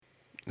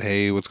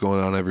Hey, what's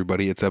going on,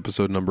 everybody? It's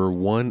episode number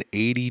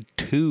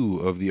 182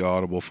 of the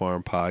Audible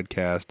Farm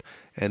podcast,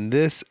 and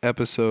this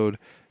episode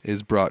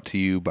is brought to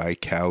you by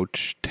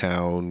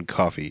Couchtown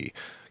Coffee.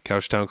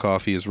 Couchtown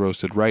Coffee is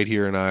roasted right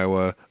here in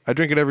Iowa. I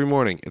drink it every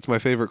morning. It's my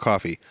favorite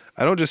coffee.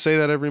 I don't just say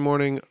that every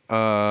morning.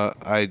 I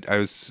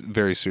was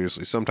very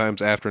seriously.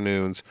 Sometimes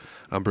afternoons,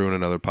 I'm brewing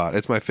another pot.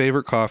 It's my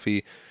favorite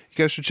coffee. You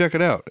guys should check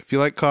it out. If you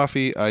like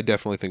coffee, I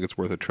definitely think it's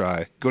worth a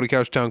try. Go to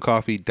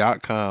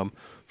couchtowncoffee.com,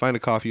 find a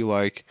coffee you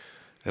like,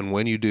 and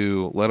when you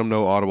do, let them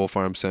know Audible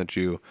Farm sent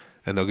you,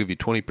 and they'll give you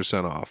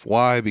 20% off.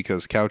 Why?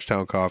 Because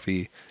Couchtown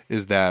Coffee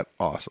is that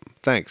awesome.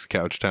 Thanks,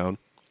 Couchtown.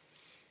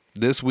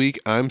 This week,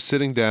 I'm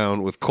sitting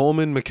down with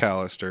Coleman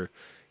McAllister.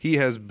 He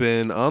has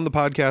been on the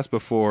podcast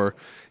before.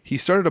 He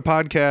started a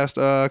podcast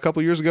a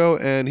couple years ago,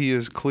 and he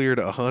has cleared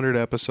 100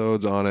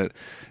 episodes on it.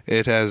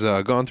 It has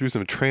gone through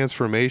some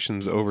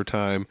transformations over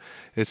time.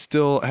 It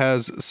still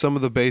has some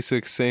of the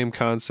basic same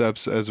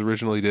concepts as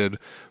originally did,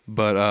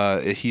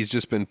 but he's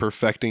just been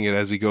perfecting it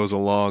as he goes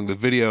along. The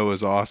video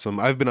is awesome.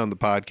 I've been on the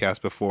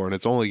podcast before, and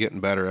it's only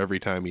getting better every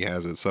time he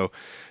has it, so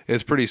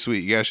it's pretty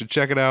sweet. You guys should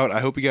check it out.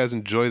 I hope you guys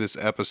enjoy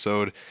this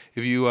episode.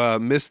 If you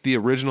missed the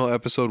original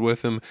episode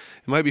with him,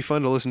 it might be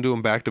fun to listen to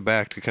him back to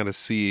back to kind of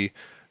see,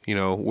 you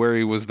know, where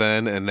he was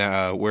then and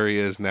where he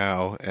is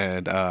now.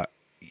 And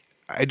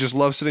I just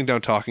love sitting down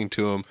talking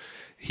to him.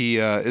 He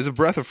is a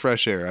breath of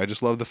fresh air. I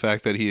just love the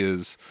fact that he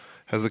has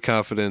the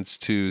confidence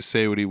to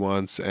say what he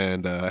wants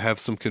and have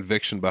some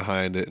conviction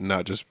behind it and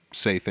not just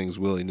say things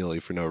willy-nilly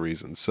for no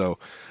reason. So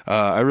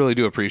I really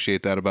do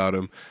appreciate that about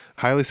him.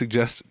 Highly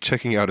suggest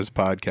checking out his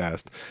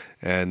podcast.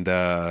 And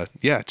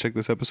yeah, check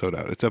this episode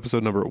out. It's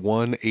episode number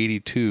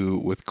 182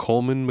 with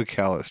Coleman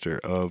McAllister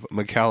of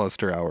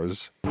McAllister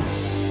Hours.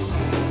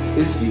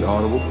 It's the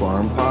Audible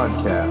Farm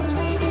Podcast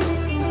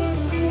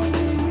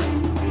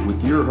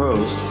with your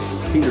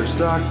host, Peter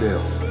Stockdale.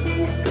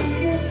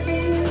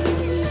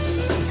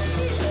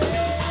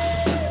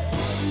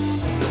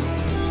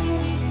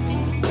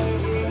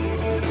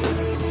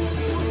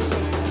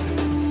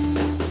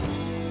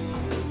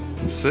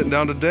 Sitting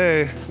down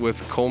today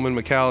with Coleman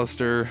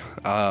McAllister.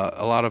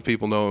 A lot of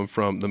people know him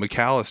from the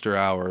McAllister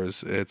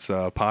Hours. It's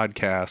a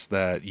podcast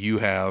that you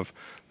have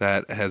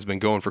that has been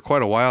going for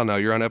quite a while now.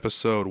 You're on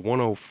episode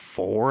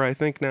 104, I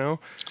think, now.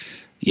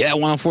 Yeah,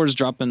 104 is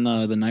dropping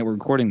the night we're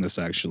recording this,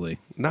 actually.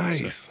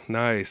 Nice.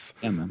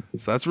 Yeah, man.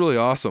 So that's really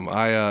awesome.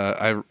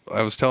 I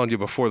was telling you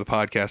before the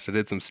podcast, I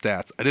did some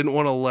stats. I didn't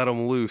want to let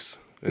them loose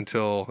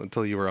until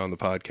you were on the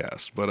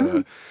podcast. But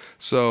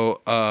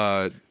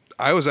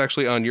I was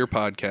actually on your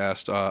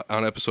podcast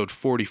on episode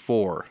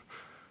 44.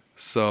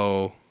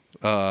 So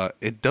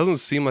it doesn't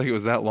seem like it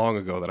was that long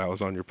ago that I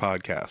was on your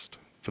podcast.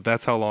 But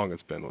that's how long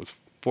it's been. It was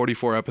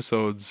 44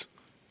 episodes.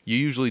 You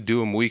usually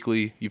do them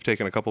weekly. You've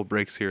taken a couple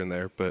breaks here and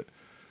there, but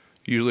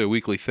usually a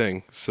weekly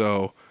thing.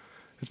 So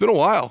it's been a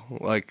while,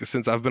 like,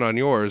 since I've been on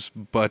yours.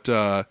 But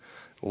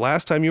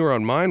last time you were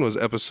on mine was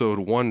episode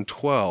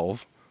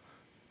 112.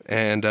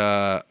 And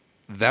that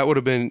would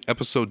have been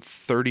episode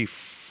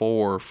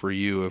 34 for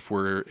you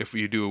if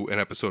you do an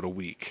episode a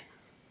week.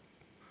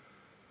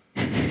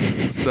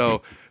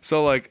 So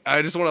like,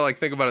 I just want to like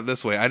think about it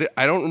this way.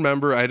 I don't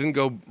remember. I didn't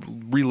go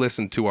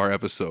re-listen to our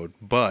episode,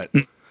 but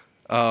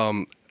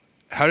how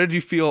did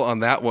you feel on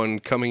that one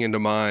coming into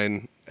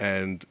mine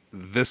and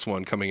this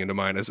one coming into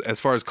mine as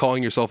far as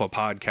calling yourself a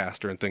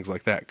podcaster and things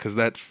like that? Because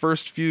that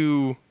first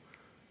few,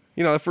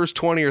 the first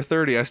 20 or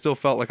 30, I still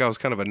felt like I was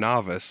kind of a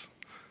novice.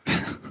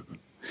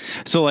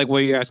 So, like, what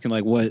you're asking,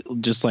 like, what,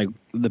 just like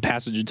the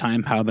passage of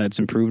time, how that's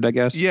improved, I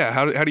guess? Yeah.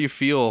 How do you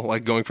feel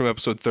like going from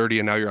episode 30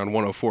 and now you're on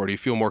 104? Do you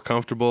feel more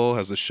comfortable?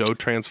 Has the show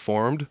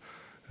transformed?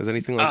 Has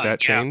anything like that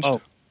changed? Yeah.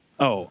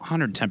 Oh,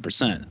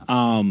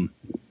 110%.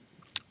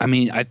 I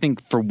mean, I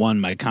think for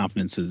one, my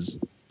confidence has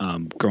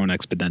grown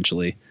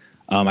exponentially.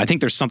 I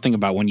think there's something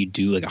about when you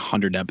do like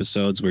 100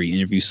 episodes where you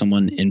interview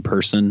someone in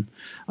person,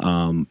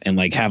 and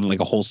like have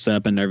like a whole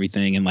setup and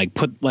everything, and like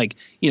put like,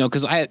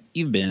 because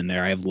you've been in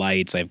there. I have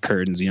lights, I have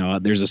curtains.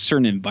 There's a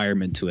certain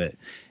environment to it,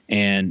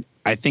 and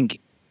I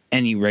think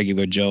any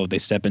regular Joe, if they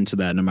step into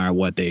that, no matter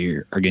what, they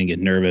are going to get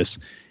nervous.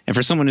 And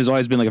for someone who's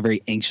always been like a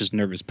very anxious,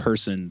 nervous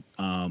person,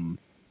 it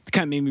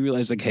kind of made me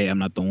realize like, hey, I'm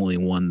not the only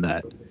one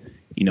that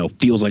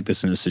feels like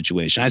this in a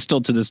situation. I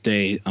still to this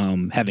day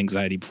have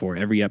anxiety before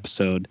every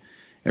episode.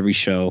 Every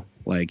show,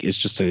 like, it's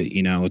just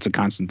it's a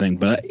constant thing.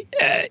 But,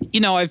 I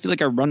feel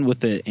like I run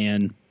with it,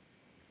 and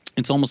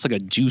it's almost like a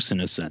juice in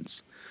a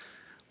sense.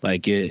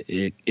 Like,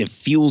 it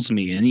fuels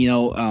me.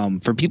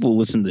 And, for people who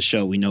listen to the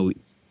show, we know,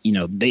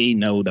 they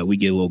know that we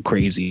get a little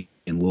crazy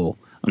and a little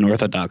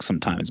unorthodox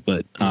sometimes.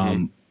 But,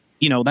 I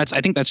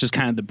think that's just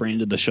kind of the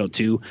brand of the show,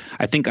 too.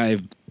 I think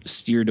I've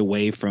steered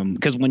away from,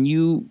 because when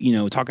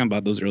talking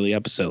about those early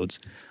episodes,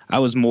 I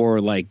was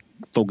more, like,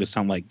 focused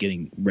on, like,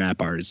 getting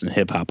rap artists and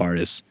hip-hop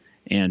artists.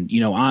 And,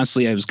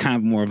 honestly, I was kind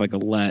of more of like a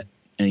let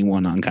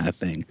anyone on kind of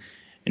thing.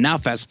 And now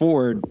fast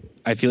forward,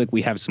 I feel like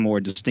we have some more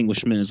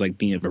distinguishment as like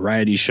being a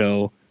variety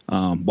show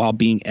while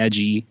being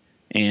edgy.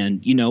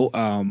 And,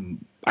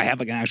 I have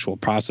like an actual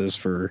process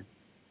for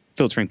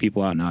filtering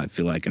people out now, I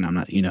feel like, and I'm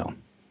not,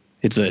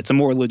 it's a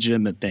more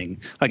legitimate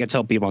thing. Like I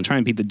tell people, I'm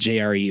trying to beat the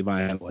JRE of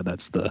Iowa.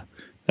 That's the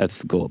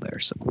goal there.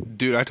 So,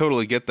 dude, I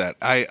totally get that.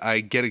 I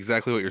get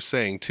exactly what you're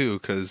saying too,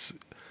 because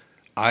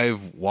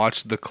I've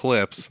watched the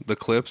clips.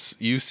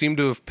 You seem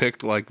to have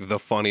picked like the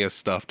funniest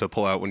stuff to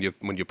pull out when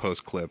you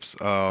post clips.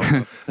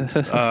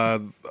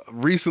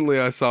 Recently,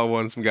 I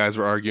saw some guys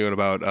were arguing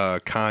about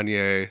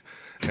Kanye,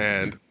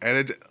 and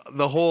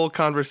the whole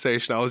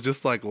conversation. I was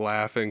just like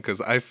laughing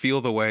because I feel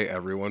the way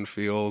everyone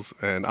feels,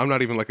 and I'm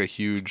not even like a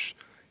huge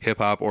hip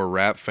hop or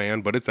rap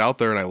fan, but it's out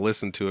there and I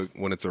listen to it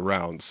when it's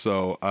around.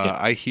 So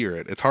I hear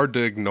it. It's hard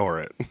to ignore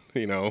it,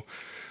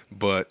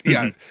 But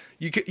yeah,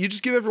 you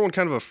just give everyone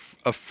kind of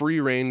a free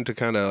reign to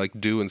kind of like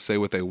do and say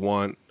what they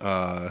want,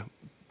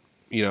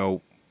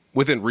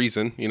 within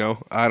reason.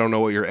 I don't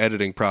know what your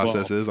editing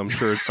process is. I'm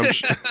sure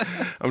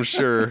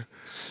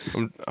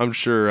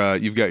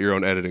you've got your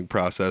own editing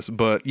process.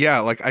 But yeah,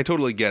 like I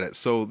totally get it.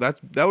 So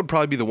that would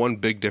probably be the one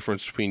big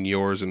difference between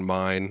yours and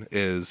mine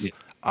is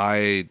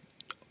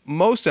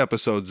most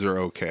episodes are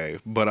okay,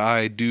 but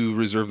I do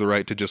reserve the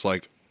right to just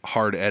like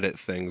hard edit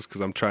things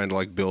because I'm trying to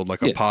like build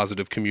like a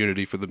positive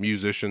community for the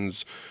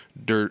musicians,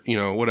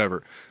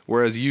 whatever.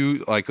 Whereas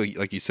you like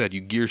you said, you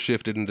gear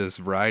shifted into this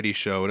variety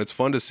show, and it's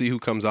fun to see who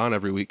comes on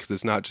every week because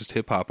it's not just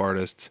hip hop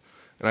artists.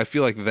 And I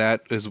feel like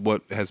that is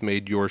what has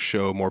made your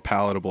show more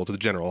palatable to the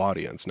general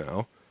audience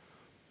now.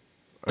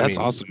 That's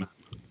awesome.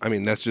 I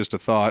mean, that's just a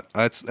thought.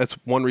 That's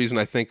one reason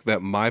I think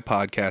that my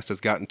podcast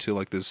has gotten to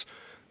like this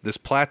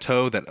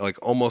plateau that like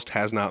almost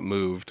has not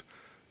moved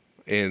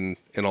in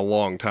a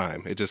long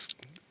time. It just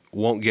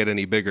won't get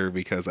any bigger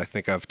because I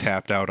think I've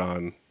tapped out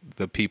on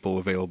the people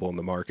available in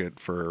the market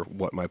for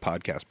what my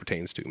podcast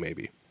pertains to,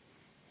 maybe.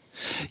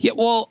 Yeah,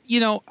 well,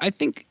 I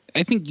think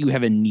you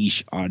have a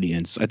niche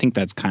audience. I think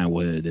that's kind of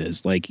what it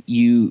is. Like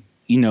you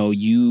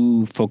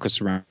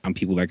focus around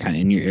people that are kind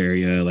of in your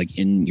area, like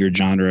in your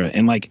genre,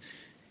 and like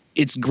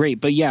it's great.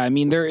 But yeah,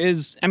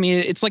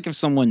 it's like if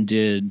someone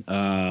did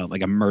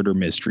like a murder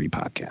mystery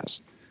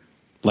podcast.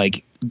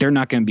 Like they're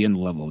not going to be on the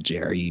level of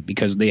JRE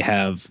because they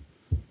have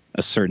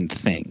a certain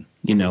thing,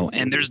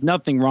 and there's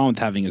nothing wrong with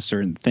having a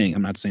certain thing.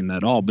 I'm not saying that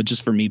at all, but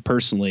just for me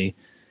personally,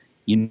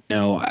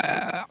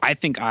 I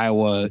think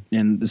Iowa,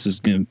 and this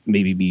is going to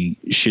maybe be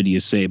shitty to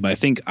say, but I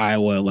think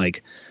Iowa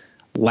like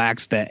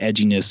lacks that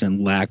edginess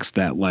and lacks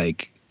that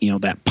like,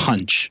 that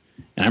punch.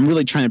 And I'm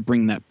really trying to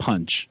bring that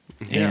punch.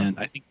 Yeah. And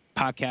I think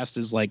podcast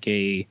is like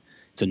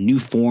it's a new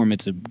form.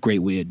 It's a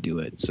great way to do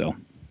it. So.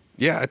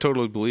 Yeah, I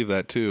totally believe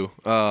that too.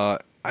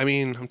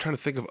 I'm trying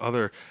to think of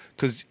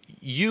because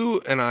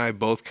you and I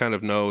both kind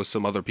of know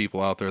some other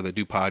people out there that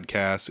do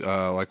podcasts.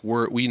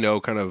 We know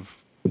kind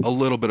of a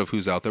little bit of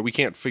who's out there. We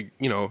can't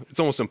it's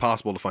almost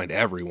impossible to find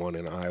everyone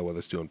in Iowa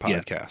that's doing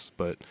podcasts,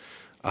 but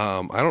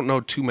I don't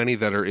know too many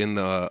that are in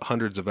the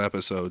hundreds of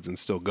episodes and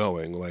still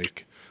going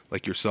like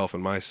yourself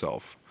and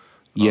myself.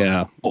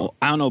 Yeah. Well,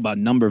 I don't know about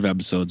number of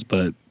episodes,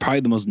 but probably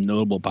the most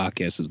notable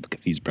podcast is the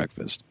Confused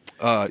Breakfast.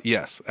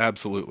 Yes,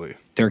 absolutely.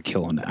 They're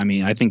killing it. I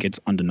mean, I think it's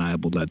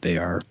undeniable that they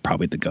are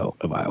probably the GOAT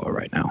of Iowa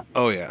right now.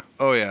 Oh yeah.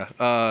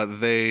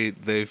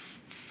 They've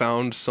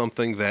found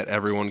something that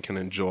everyone can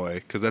enjoy,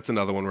 because that's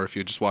another one where if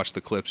you just watch the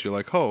clips, you're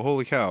like, oh,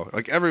 holy cow!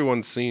 Like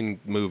everyone's seen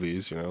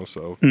movies,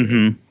 So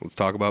let's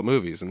talk about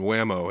movies. And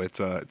Whammo, it's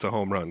a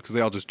home run because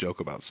they all just joke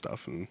about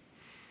stuff, and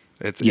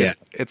it's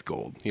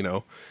gold,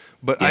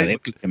 But they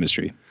have good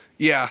chemistry.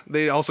 Yeah,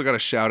 they also got a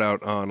shout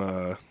out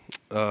on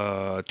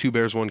Two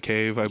Bears One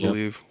Cave, I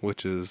believe,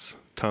 which is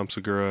Tom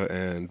Segura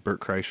and Bert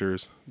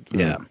Kreischer's.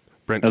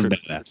 Brent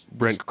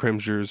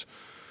Krimscher's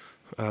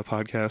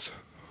podcast.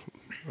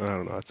 I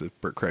don't know. That's a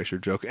Bert Kreischer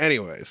joke.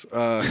 Anyways,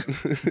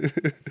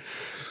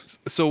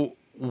 so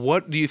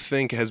what do you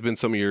think has been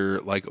some of your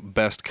like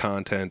best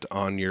content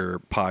on your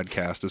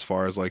podcast as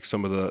far as like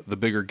some of the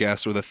bigger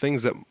guests or the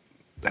things that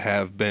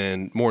have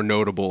been more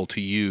notable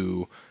to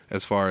you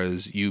as far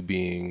as you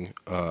being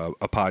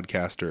a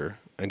podcaster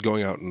and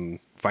going out and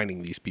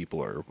finding these people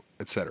or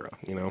et cetera,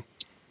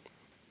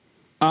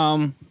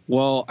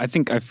 Well, I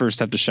think I first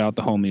have to shout out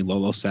the homie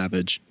Lolo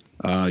Savage.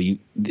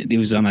 He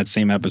was on that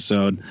same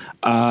episode.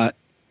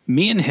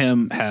 Me and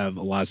him have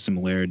a lot of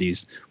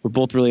similarities. We're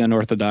both really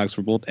unorthodox.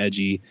 We're both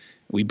edgy.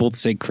 We both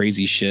say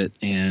crazy shit,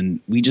 and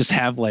we both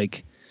have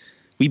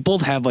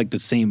like the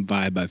same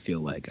vibe. I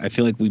feel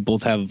like we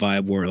both have a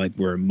vibe where like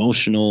we're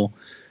emotional,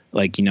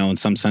 like, in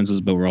some senses,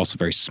 but we're also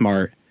very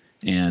smart.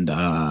 And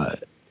I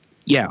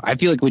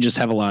feel like we just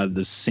have a lot of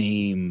the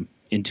same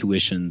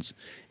intuitions.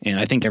 And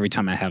I think every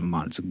time I have him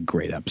on, it's a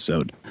great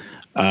episode.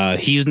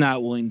 He's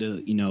not willing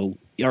to,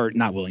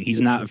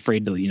 he's not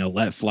afraid to,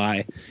 let it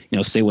fly,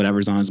 say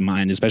whatever's on his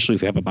mind, especially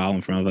if we have a bottle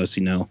in front of us,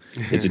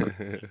 it's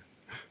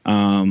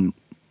a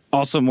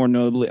also more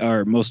notably,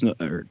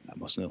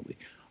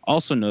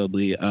 also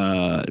notably,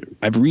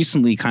 I've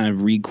recently kind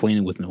of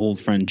reacquainted with an old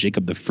friend,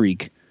 Jacob the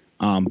Freak.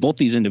 Both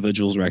these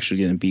individuals are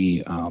actually going to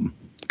be kind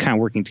of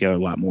working together a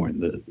lot more in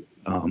the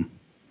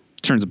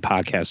terms of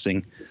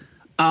podcasting.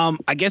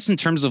 I guess in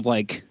terms of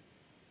like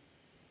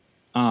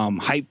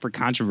hype for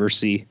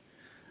controversy,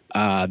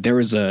 there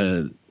was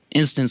a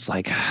instance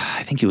like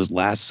I think it was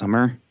last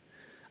summer.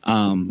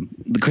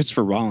 The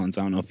Christopher Rollins,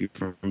 I don't know if you're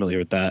familiar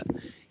with that.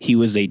 He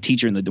was a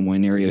teacher in the Des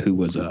Moines area who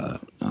was with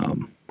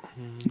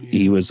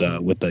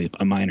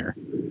a minor.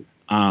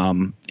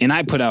 And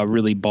I put out a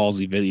really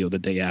ballsy video the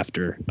day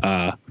after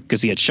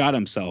because he had shot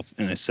himself,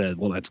 and I said,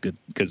 well, that's good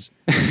because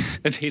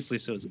it basically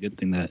shows a good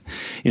thing that,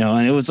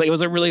 and it was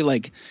a really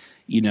like,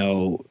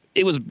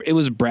 it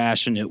was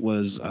brash and it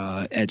was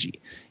edgy,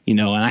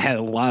 and I had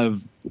a lot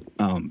of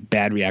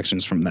bad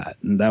reactions from that.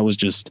 And that was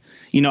just,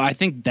 I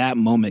think that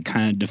moment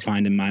kind of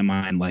defined in my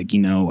mind, like,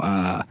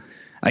 I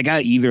got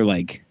to either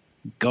like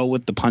go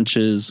with the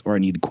punches or I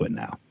need to quit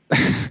now.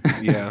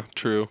 Yeah,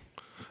 true.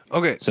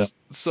 Okay.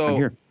 So I'm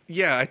here.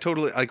 Yeah, I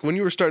totally, like, when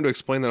you were starting to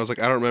explain that, I was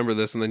like, I don't remember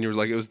this. And then you were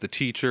like, it was the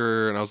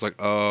teacher. And I was like,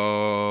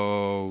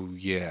 oh,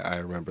 yeah, I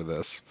remember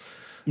this.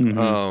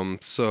 Mm-hmm.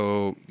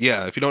 So,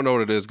 yeah, if you don't know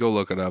what it is, go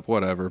look it up,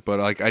 whatever. But,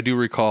 like, I do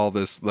recall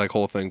this, like,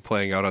 whole thing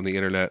playing out on the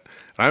internet.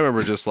 I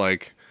remember just,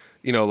 like,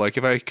 like,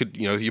 if I could,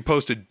 you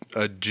posted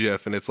a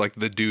GIF and it's, like,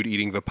 the dude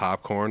eating the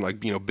popcorn, like,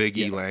 Big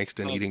E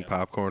Langston eating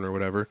popcorn or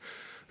whatever.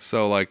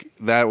 So, like,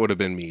 that would have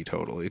been me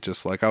totally.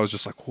 Just, like, I was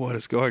just like, what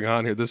is going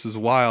on here? This is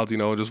wild,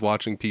 just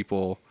watching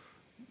people...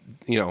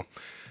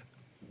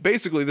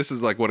 basically this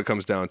is like what it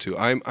comes down to.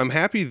 I'm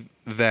happy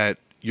that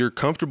you're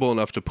comfortable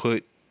enough to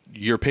put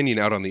your opinion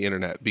out on the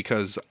internet,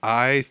 because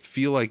I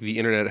feel like the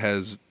internet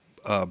has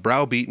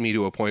browbeat me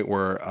to a point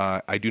where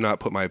I do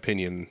not put my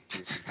opinion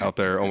out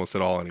there almost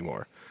at all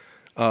anymore.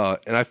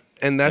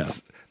 And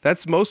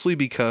that's mostly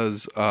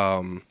because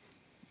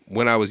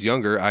when I was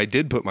younger, I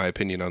did put my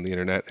opinion on the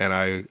internet, and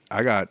I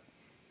got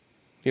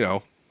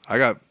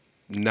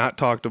not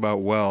talked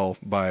about well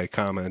by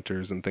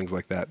commenters and things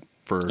like that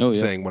for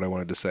saying what I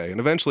wanted to say. And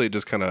eventually it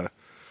just kind of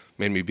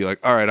made me be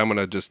like, all right, I'm going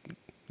to just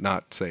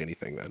not say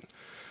anything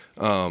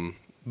then.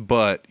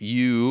 But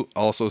you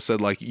also said,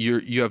 like,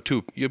 you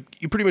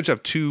pretty much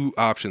have two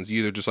options. You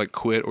either just like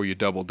quit or you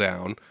double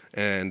down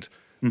and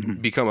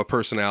become a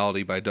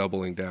personality by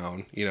doubling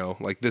down,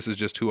 like, this is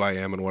just who I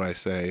am and what I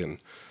say, and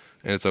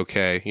it's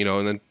okay,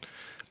 and then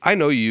I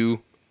know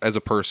you as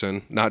a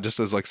person, not just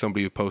as like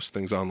somebody who posts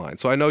things online.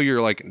 So I know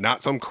you're like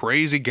not some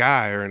crazy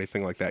guy or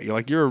anything like that.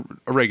 You're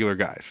a regular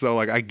guy. So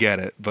like, I get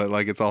it, but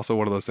like, it's also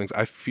one of those things.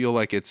 I feel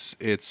like it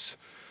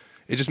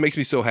just makes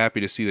me so happy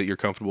to see that you're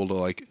comfortable to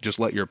like, just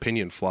let your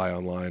opinion fly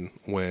online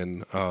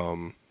when,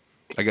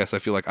 I guess I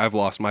feel like I've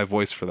lost my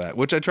voice for that,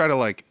 which I try to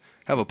like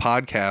have a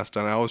podcast,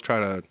 and I always try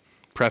to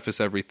preface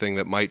everything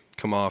that might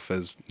come off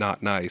as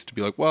not nice to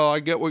be like, well, I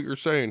get what you're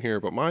saying here,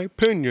 but my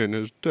opinion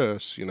is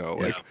this,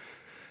 like,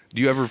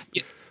 do you ever...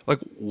 Yeah. Like,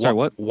 sorry,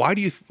 what? Why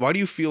do you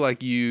feel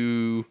like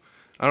you?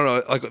 I don't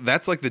know. Like,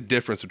 that's like the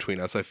difference between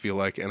us. I feel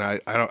like, and I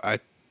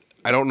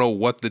don't know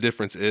what the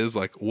difference is.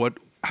 Like,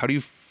 how do you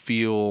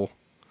feel?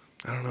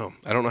 I don't know.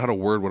 I don't know how to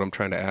word what I'm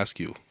trying to ask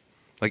you.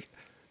 Like,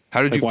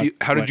 how did you feel?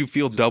 How did you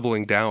feel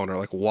doubling down, or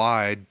like,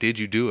 why did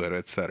you do it,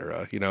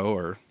 etc.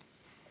 Or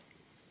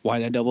why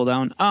did I double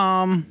down?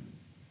 I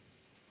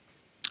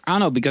don't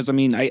know, because I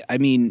mean,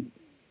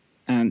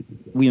 and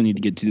we don't need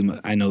to get to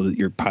them. I know that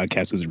your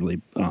podcast is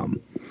really,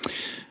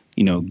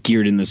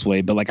 geared in this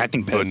way, but like, I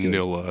think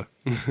vanilla.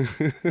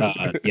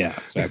 Yeah,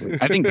 exactly.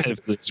 I think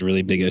pedophilia is a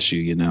really big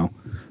issue,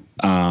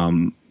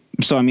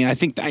 So, I mean, I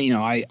think that,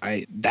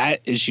 I that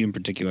issue in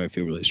particular, I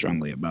feel really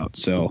strongly about.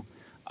 So,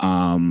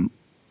 and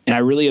I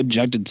really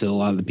objected to a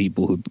lot of the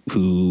people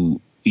who,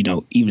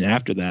 even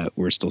after that,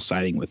 were still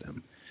siding with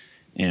him.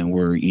 And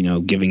we're,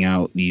 giving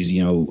out these,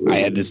 I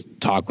had this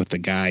talk with the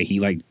guy.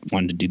 He like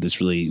wanted to do this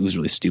it was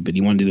really stupid.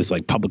 He wanted to do this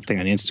like public thing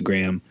on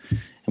Instagram,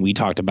 and we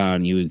talked about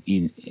it,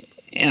 and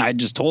and I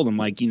just told him,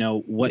 like,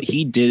 what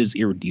he did is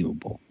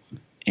irredeemable.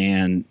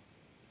 And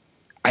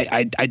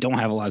I don't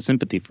have a lot of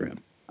sympathy for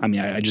him. I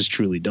mean, I just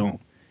truly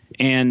don't.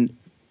 And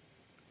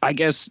I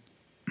guess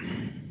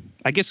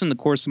in the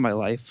course of my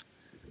life,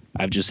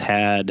 I've just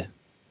had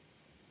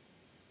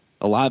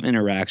a lot of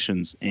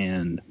interactions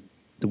and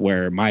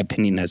where my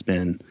opinion has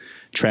been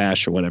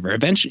trash or whatever.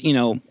 Eventually,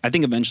 I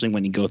think eventually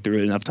when you go through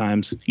it enough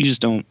times, you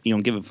don't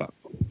give a fuck,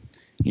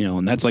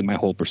 and that's like my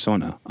whole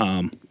persona.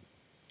 I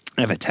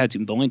have a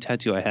tattoo. The only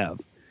tattoo I have,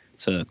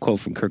 it's a quote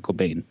from Kurt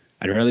Cobain.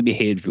 I'd rather be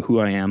hated for who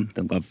I am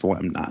than loved for what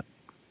I'm not.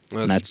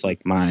 And that's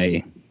like what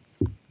I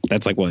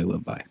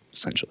live by,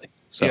 essentially.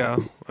 So, yeah,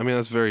 I mean,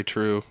 that's very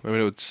true. I mean,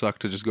 it would suck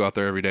to just go out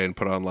there every day and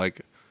put on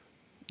like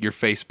your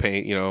face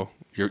paint, your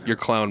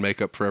clown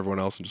makeup for everyone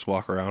else and just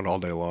walk around all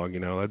day long.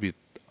 That'd be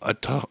a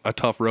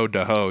tough road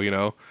to hoe,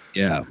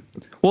 Yeah.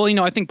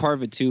 Well, I think part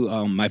of it too,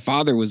 my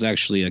father was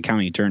actually a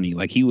county attorney.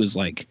 Like, he was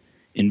like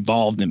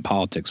involved in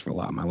politics for a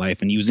lot of my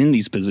life, and he was in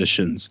these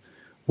positions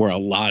where a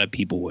lot of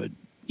people would,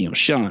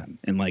 shun him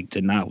and like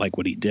did not like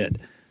what he did.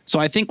 So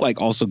I think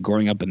like also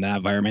growing up in that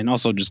environment, and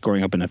also just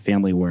growing up in a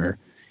family where,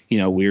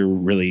 we're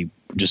really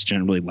just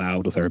generally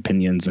loud with our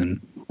opinions, and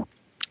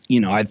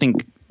I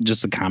think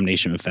just the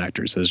combination of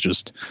factors has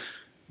just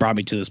brought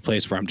me to this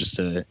place where I'm just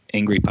an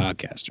angry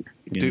podcaster.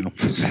 You know?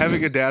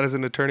 Having a dad as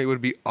an attorney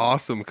would be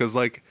awesome because,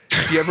 like,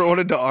 if you ever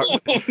wanted to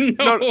argue,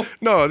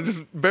 no,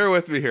 just bear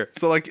with me here.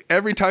 So, like,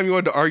 every time you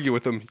wanted to argue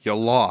with him, you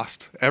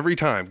lost every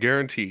time,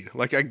 guaranteed.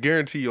 Like, I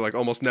guarantee you, like,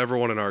 almost never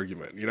won an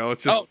argument. You know,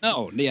 it's just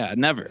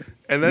never.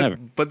 And then, never.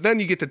 But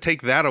then you get to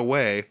take that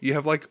away. You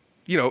have like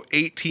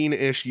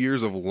 18-ish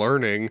years of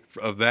learning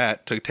of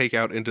that to take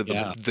out into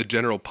the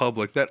general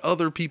public that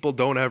other people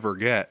don't ever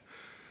get.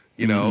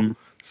 You know,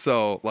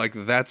 so like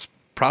that's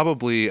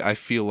probably, I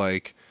feel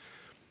like,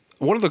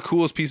 one of the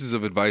coolest pieces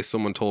of advice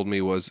someone told me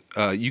was,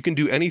 you can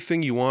do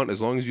anything you want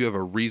as long as you have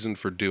a reason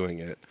for doing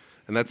it.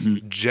 And that's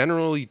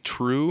generally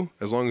true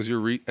as long as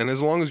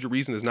as long as your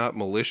reason is not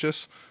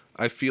malicious.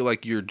 I feel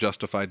like you're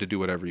justified to do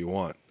whatever you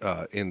want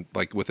in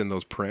like within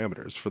those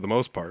parameters for the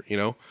most part. You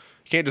know,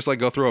 you can't just like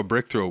go throw a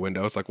brick through a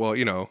window. It's like, well,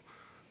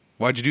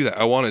 why'd you do that?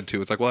 I wanted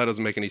to. It's like, well, that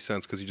doesn't make any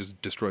sense because you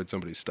just destroyed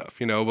somebody's stuff,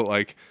 But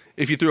like,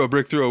 if you threw a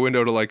brick through a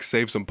window to like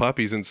save some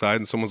puppies inside,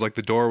 and someone's like,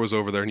 the door was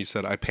over there, and you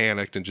said, I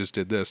panicked and just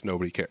did this,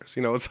 nobody cares.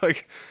 It's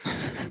like,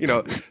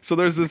 So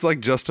there's this like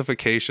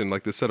justification,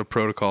 like this set of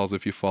protocols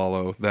if you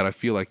follow that I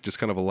feel like just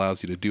kind of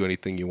allows you to do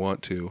anything you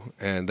want to,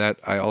 and that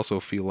I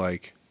also feel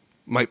like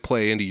might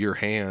play into your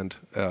hand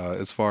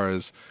as far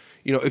as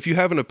if you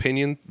have an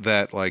opinion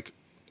that like,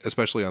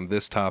 especially on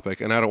this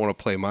topic, and I don't want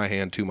to play my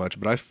hand too much,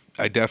 but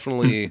I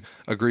definitely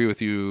agree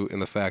with you in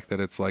the fact that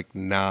it's like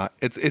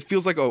it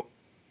feels like a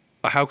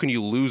how can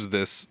you lose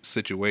this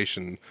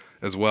situation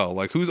as well?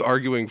 Like, who's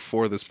arguing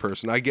for this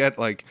person? I get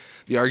like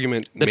the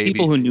argument, the maybe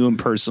people who knew him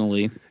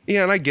personally.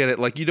 Yeah, and I get it.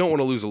 Like, you don't want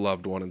to lose a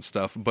loved one and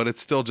stuff, but it's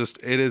still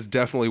it is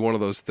definitely one of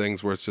those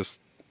things where it's just,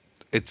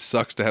 it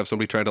sucks to have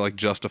somebody try to like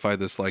justify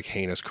this like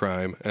heinous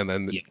crime, and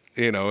then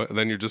and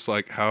then you're just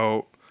like,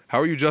 how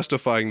are you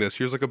justifying this?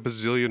 Here's like a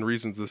bazillion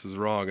reasons this is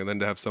wrong, and then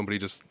to have somebody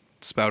just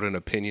spout an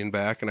opinion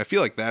back, and I feel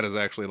like that is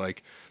actually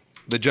like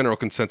the general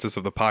consensus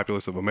of the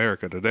populace of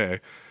America today.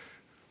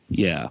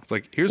 Yeah, it's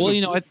like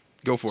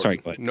go for it. Sorry,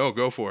 go ahead. No,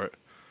 go for it.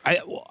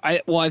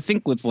 I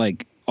think with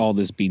like all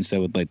this being said,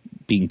 with like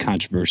being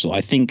controversial,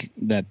 I think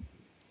that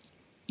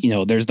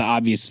there's the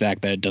obvious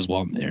fact that it does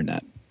well on the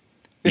internet.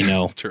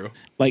 It's true.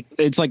 Like,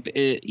 it's like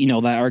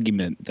that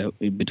argument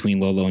that between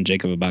Lolo and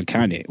Jacob about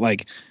Kanye,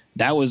 like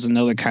that was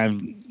another kind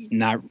of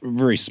not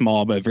very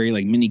small but very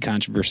like mini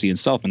controversy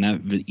itself, and that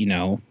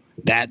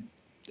that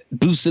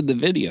boosted the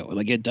video.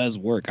 Like, it does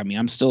work. I mean,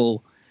 I'm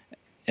still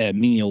at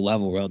menial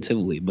level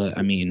relatively, but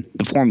I mean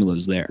the formula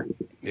is there.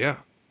 Yeah,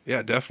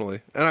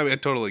 definitely. And I mean, I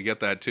totally get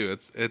that too.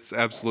 It's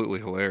absolutely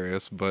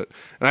hilarious. But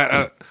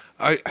I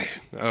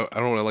don't want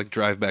to like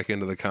drive back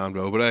into the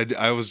convo, but I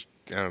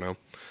don't know.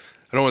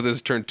 I don't want this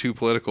to turn too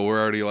political. We're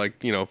already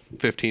like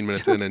 15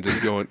 minutes in and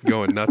just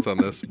going nuts on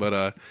this.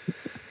 But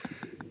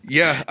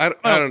yeah,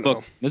 I don't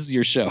know. This is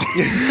your show.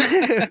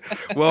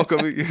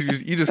 Welcome.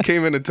 You just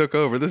came in and took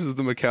over. This is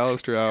the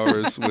McAllister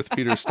Hours with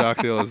Peter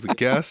Stockdale as the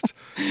guest.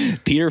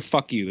 Peter,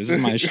 fuck you. This is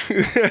my show.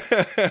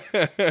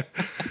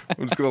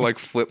 I'm just gonna like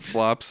flip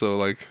flop. So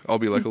like I'll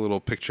be like a little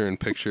picture in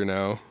picture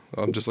now.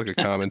 I'm just like a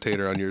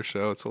commentator on your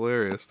show. It's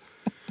hilarious.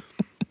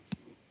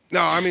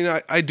 No, I mean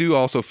I do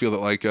also feel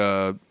that like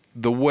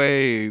the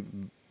way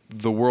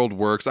the world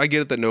works, I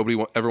get it that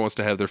nobody ever wants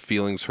to have their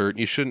feelings hurt.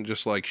 You shouldn't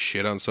just like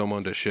shit on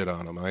someone to shit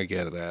on them. I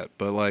get that,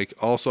 but like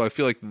also I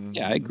feel like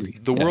I agree.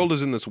 The world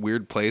is in this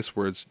weird place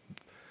where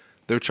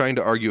they're trying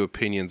to argue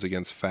opinions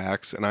against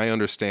facts, and I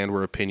understand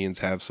where opinions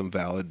have some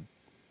valid,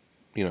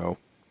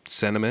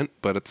 sentiment,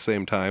 but at the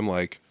same time,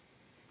 like,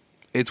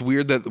 it's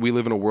weird that we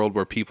live in a world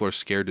where people are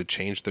scared to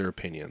change their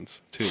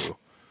opinions too.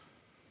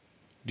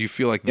 Do you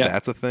feel like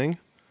that's a thing?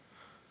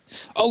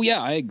 Oh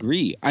yeah, I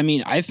agree. I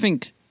mean, I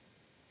think,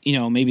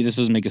 maybe this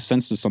doesn't make a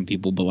sense to some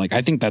people, but like,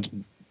 I think that's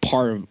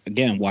part of,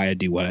 again, why I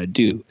do what I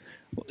do.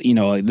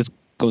 Like, this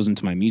goes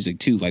into my music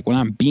too. Like, when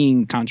I'm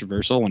being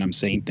controversial, when I'm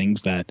saying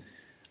things that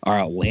are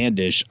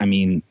outlandish, I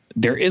mean,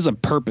 there is a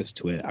purpose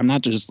to it. I'm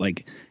not just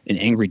like an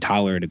angry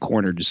toddler in a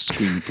corner just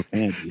screaming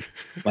profanity.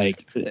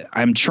 Like,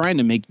 I'm trying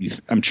to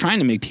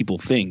make people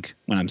think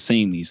when I'm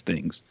saying these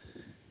things,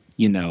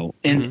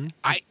 and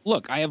I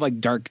have like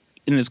dark,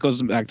 and this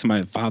goes back to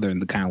my father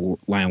and the kind of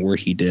line of work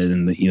he did,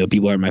 and the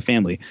people that are in my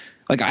family.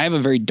 Like, I have a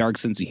very dark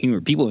sense of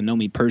humor. People that know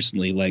me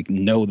personally like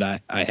know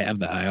that I have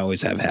that. I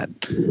always have had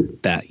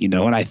that,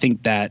 and I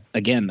think that,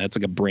 again, that's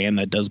like a brand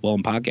that does well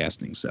in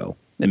podcasting, so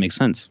it makes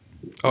sense.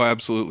 Oh,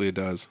 absolutely it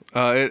does.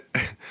 I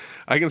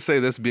can say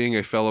this, being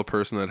a fellow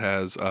person that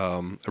has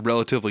a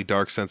relatively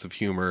dark sense of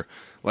humor.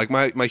 Like,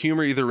 my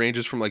humor either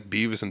ranges from like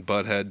Beavis and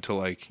Butthead to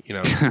like,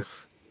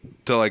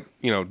 to like,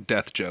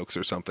 death jokes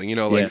or something,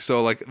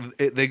 so like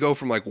they go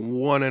from like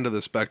one end of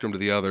the spectrum to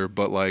the other,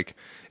 but like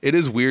it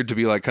is weird to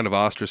be like kind of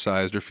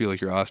ostracized or feel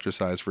like you're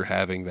ostracized for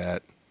having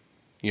that,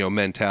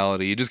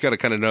 mentality. You just got to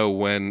kind of know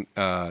when,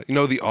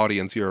 the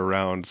audience you're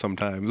around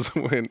sometimes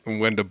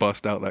when to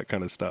bust out that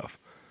kind of stuff.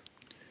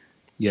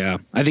 Yeah,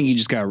 I think you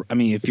just got, I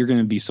mean, if you're going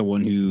to be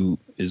someone who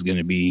is going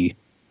to be,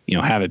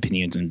 have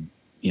opinions and,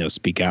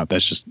 speak out,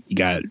 that's just, you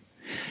got,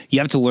 you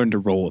have to learn to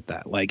roll with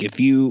that. Like if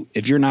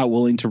you're not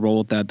willing to roll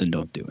with that, then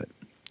don't do it.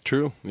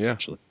 True. Yeah.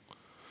 Essentially.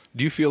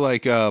 Do you feel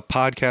like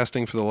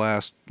podcasting for the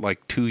last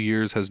like 2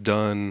 years has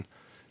done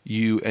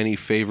you any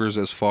favors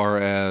as far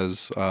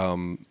as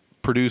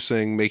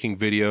producing, making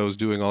videos,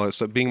 doing all that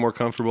stuff, being more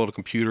comfortable at a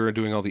computer and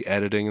doing all the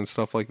editing and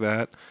stuff like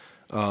that?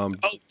 Oh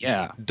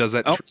yeah. Does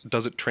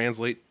does it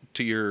translate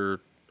to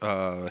your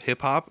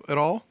hip hop at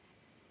all?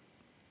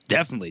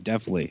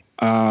 Definitely.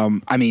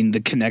 I mean, the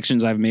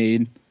connections I've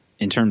made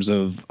in terms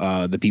of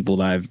the people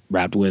that I've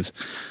rapped with,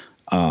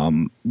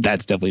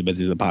 that's definitely been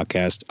through the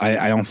podcast.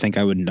 I don't think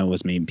I would know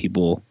as many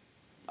people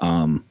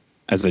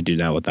as I do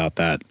now without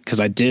that. Because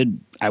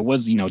I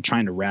was,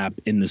 trying to rap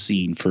in the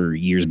scene for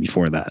years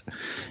before that.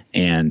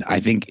 And I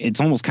think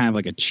it's almost kind of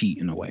like a cheat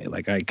in a way.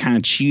 Like I kind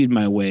of cheated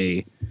my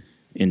way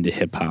into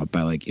hip hop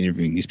by like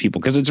interviewing these people.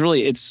 Because it's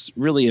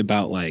really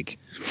about like,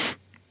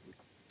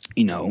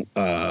 getting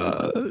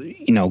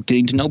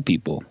to know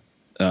people,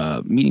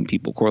 meeting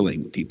people,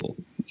 correlating with people.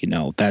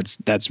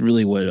 That's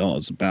really what it all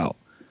is about.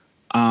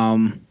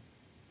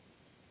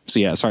 So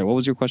yeah, sorry, what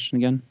was your question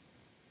again?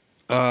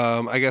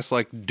 I guess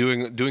like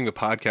doing the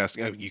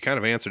podcasting, you kind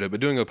of answered it, but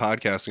doing the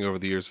podcasting over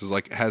the years is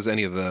like, has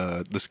any of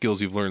the skills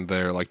you've learned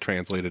there like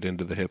translated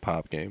into the hip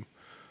hop game?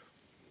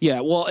 Yeah,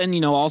 well,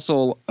 and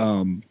also,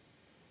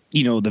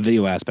 the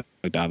video aspect,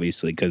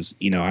 obviously, because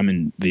I'm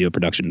in video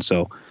production,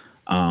 so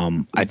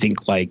I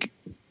think like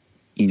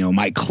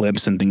my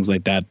clips and things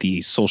like that,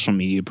 the social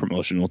media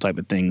promotional type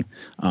of thing,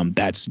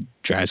 that's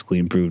drastically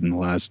improved in the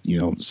last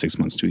 6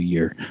 months to a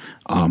year,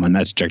 and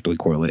that's directly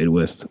correlated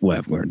with what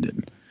I've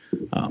learned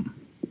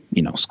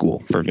in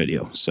school for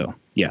video. So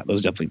yeah,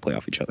 those definitely play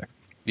off each other.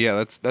 Yeah,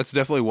 that's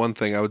definitely one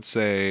thing I would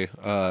say.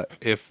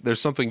 If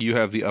there's something you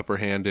have the upper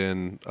hand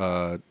in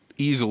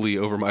easily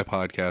over my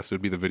podcast, it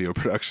would be the video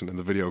production and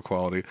the video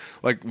quality.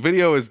 Like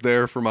video is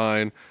there for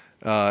mine.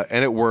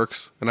 And it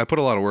works, and I put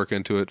a lot of work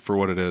into it for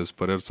what it is,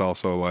 but it's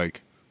also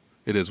like,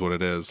 it is what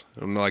it is.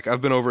 I'm like,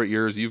 I've been over it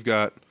years. You've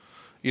got,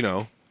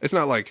 it's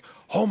not like,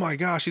 oh my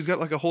gosh, he's got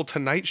like a whole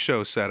Tonight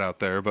Show set out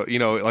there, but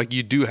like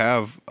you do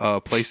have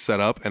a place set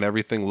up and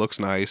everything looks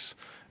nice,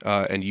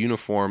 and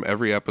uniform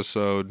every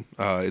episode.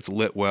 It's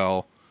lit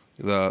well.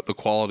 The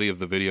quality of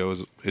the video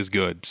is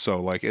good.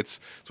 So like, it's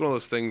one of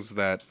those things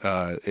that,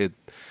 I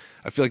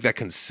feel like that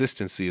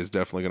consistency is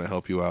definitely going to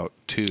help you out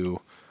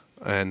too.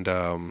 And,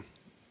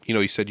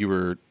 you said you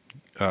were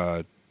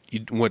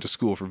you went to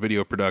school for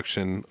video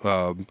production,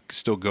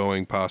 still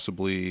going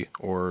possibly,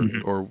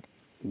 or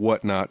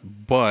whatnot.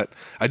 But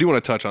I do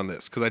want to touch on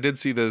this because I did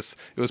see this.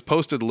 It was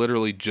posted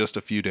literally just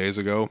a few days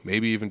ago,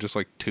 maybe even just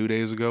like 2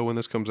 days ago when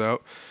this comes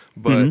out.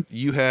 But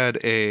you had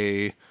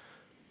a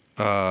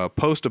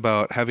post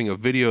about having a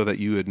video that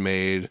you had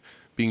made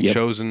being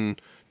chosen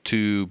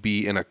to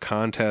be in a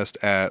contest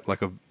at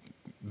like a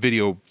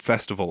video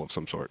festival of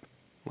some sort.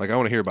 Like, I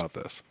want to hear about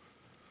this.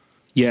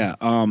 Yeah,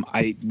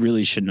 I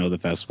really should know the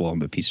festival.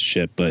 I'm a piece of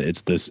shit, but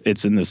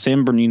it's in the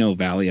San Bernardino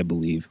Valley, I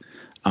believe.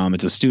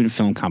 It's a student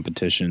film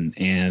competition,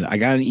 and I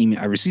got an email.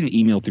 I received an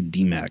email through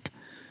DMAC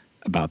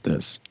about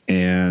this,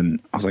 and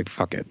I was like,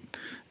 "Fuck it."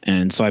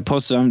 And so I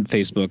posted on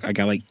Facebook. I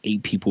got like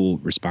 8 people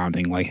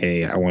responding, like,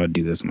 "Hey, I want to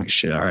do this." I'm like,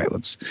 "Shit, all right,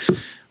 let's."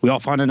 We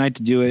all found a night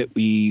to do it.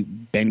 We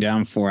banged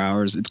down 4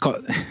 hours. It's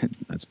called.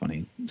 That's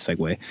funny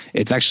segue.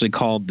 It's actually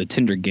called The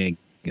Tinder Gang.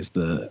 Is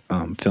the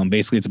film.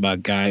 Basically, it's about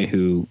a guy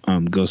who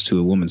goes to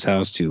a woman's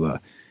house to,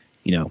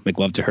 make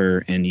love to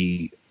her, and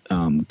he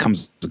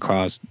comes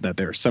across that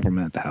there are several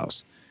men at the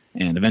house,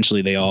 and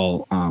eventually they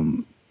all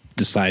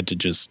decide to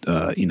just,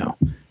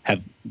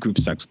 have group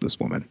sex with this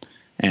woman,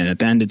 and at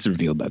the end it's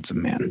revealed that's a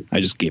man. I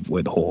just gave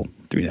away the whole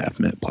 3.5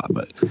 minute plot,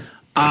 but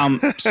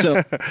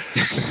so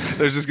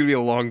there's just gonna be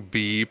a long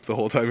beep the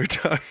whole time you're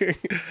talking.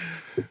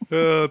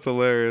 Oh, it's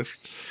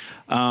hilarious.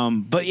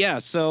 But yeah,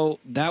 so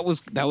that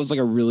was like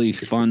a really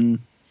fun,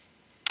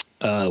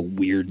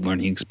 weird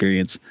learning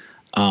experience.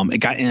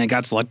 It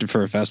got selected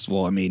for a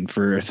festival. I mean,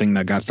 for a thing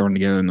that got thrown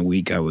together in a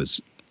week, I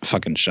was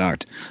fucking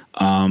shocked.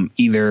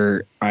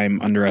 Either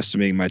I'm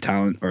underestimating my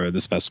talent or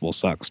this festival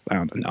sucks.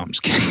 No, I'm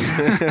just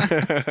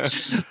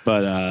kidding.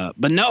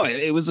 But no,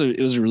 it was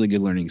a really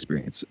good learning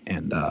experience.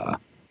 And, I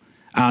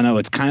don't know,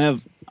 it's kind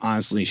of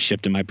honestly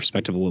shifted my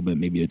perspective a little bit,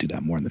 maybe to do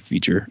that more in the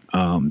future.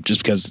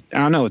 Just because, I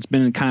don't know, it's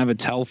been kind of a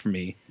tell for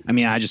me. I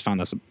mean, I just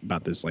found out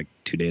about this like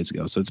 2 days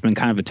ago. So it's been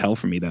kind of a tell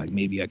for me that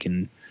maybe I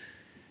can,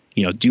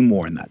 do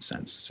more in that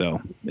sense.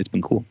 So it's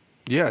been cool.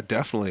 Yeah,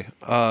 definitely.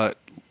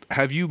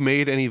 Have you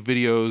made any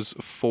videos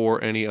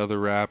for any other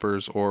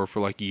rappers or for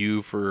like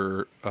you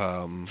for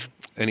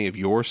any of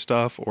your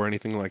stuff or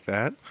anything like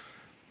that?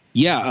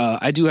 Yeah,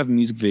 I do have a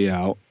music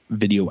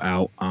video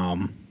out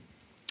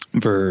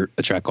for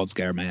a track called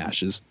Scatter My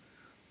Ashes.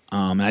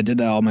 And I did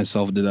that all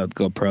myself, did that with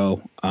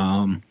GoPro.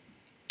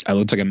 I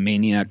looked like a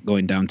maniac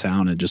going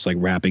downtown and just like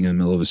rapping in the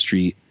middle of a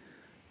street.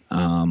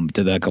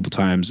 Did that a couple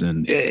times,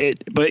 and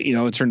it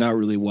turned out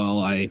really well.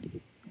 I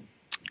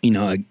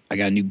got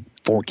a new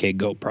 4K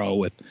GoPro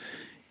with,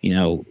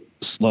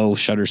 slow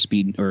shutter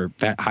speed or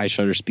high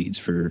shutter speeds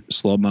for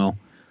slow-mo.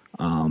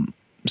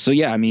 So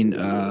yeah, I mean,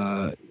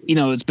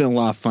 it's been a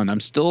lot of fun. I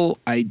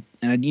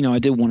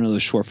did one other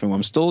short film.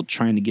 I'm still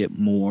trying to get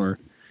more,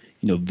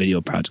 video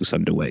projects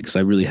underway because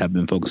I really have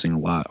been focusing a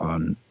lot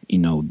on,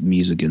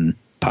 music and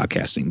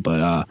podcasting.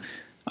 But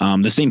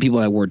the same people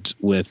I worked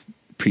with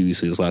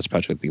previously, this last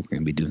project, I think we're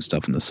going to be doing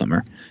stuff in the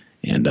summer.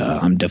 And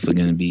I'm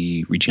definitely going to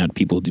be reaching out to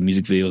people who do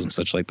music videos and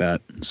such like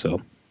that.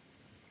 So,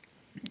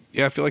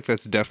 yeah, I feel like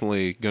that's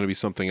definitely going to be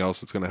something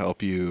else that's going to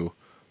help you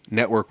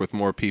network with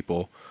more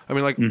people. I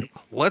mean,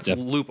 let's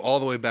loop all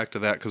the way back to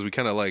that because we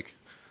kind of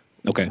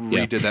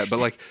redid that.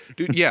 But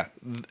dude, yeah,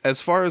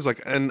 as far as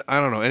and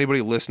I don't know,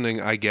 anybody listening,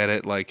 I get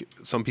it. Like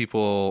some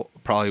people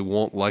probably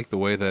won't like the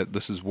way that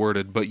this is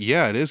worded, but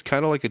yeah, it is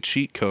kind of like a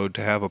cheat code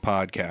to have a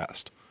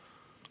podcast.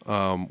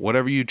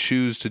 Whatever you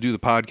choose to do the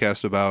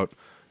podcast about,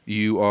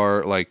 you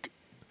are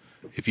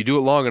if you do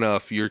it long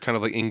enough, you're kind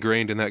of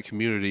ingrained in that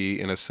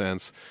community in a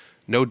sense.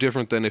 No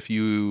different than if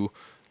you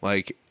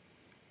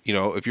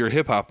if you're a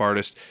hip hop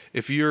artist,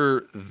 if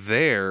you're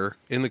there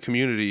in the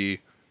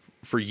community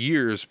for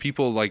years,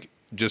 people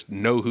just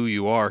know who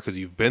you are because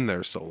you've been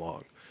there so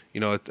long.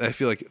 I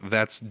feel like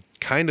that's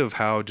kind of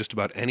how just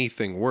about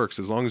anything works.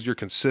 As long as you're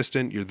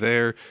consistent, you're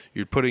there,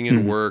 you're putting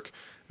in work,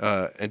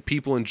 and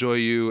people enjoy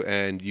you,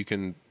 and you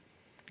can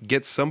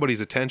get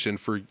somebody's attention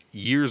for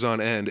years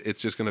on end.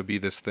 It's just going to be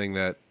this thing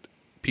that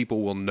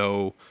people will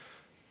know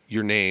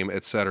your name,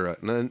 etc.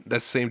 And then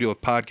that's the same deal with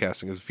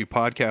podcasting. Is if you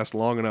podcast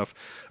long enough,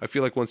 I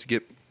feel like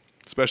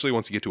especially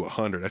once you get to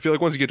 100, I feel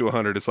like once you get to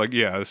 100, it's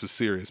yeah, this is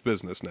serious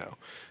business now.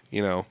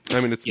 I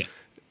mean, it's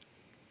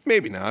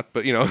maybe not,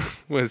 but no,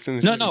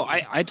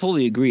 I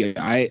totally agree.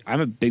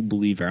 I'm a big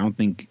believer. I don't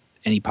think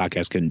any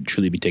podcast can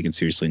truly be taken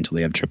seriously until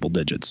they have triple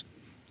digits.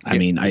 I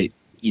mean,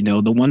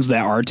 the ones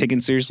that are taken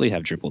seriously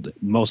have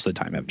most of the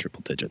time have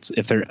triple digits.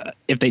 If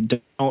they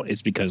don't,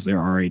 it's because they're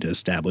already an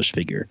established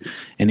figure,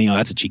 and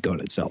that's a cheat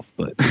code itself.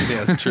 But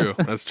yeah, that's true.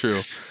 That's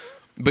true.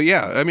 But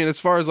yeah, I mean,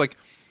 as far as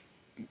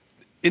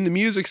in the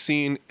music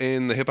scene,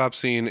 in the hip hop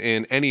scene,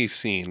 in any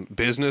scene,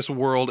 business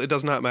world, it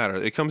does not matter.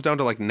 It comes down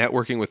to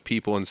networking with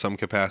people in some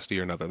capacity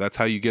or another. That's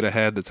how you get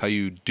ahead. That's how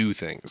you do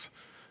things,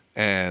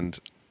 and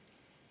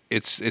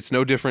it's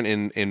no different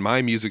in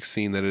my music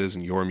scene than it is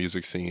in your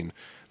music scene.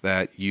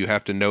 That you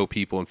have to know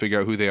people and figure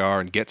out who they are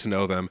and get to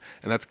know them.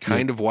 And that's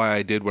kind of why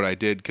I did what I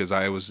did, because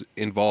I was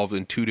involved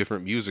in two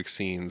different music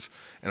scenes,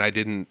 and I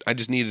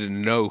just needed to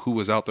know who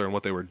was out there and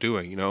what they were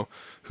doing.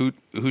 Who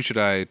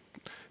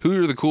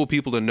are the cool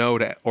people to know,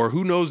 or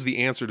who knows the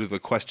answer to the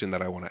question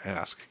that I want to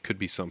ask could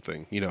be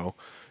something,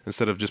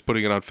 instead of just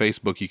putting it on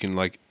Facebook, you can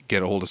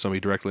get a hold of somebody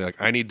directly.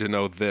 I need to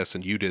know this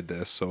and you did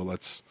this. So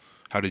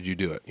how did you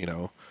do it?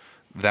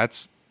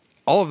 That's,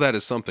 all of that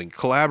is something.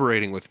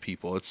 Collaborating with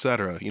people,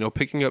 etc.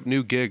 Picking up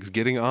new gigs,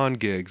 getting on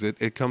gigs.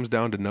 It comes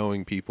down to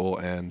knowing people,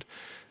 and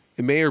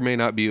it may or may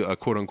not be a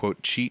quote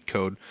unquote cheat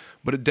code,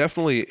 but it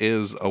definitely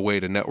is a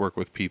way to network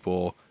with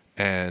people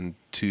and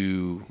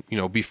to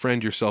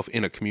befriend yourself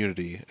in a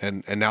community.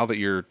 And now that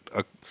you're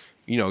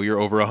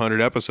over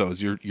 100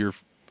 episodes,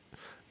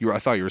 I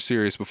thought you were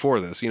serious before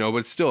this,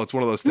 but still, it's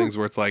one of those things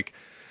where it's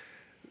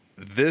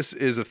this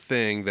is a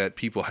thing that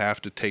people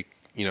have to take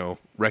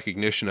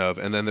recognition of,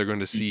 and then they're going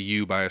to see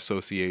you by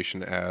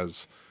association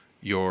as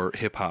your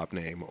hip hop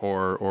name,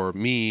 or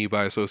me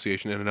by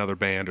association in another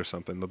band or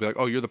something. They'll be like,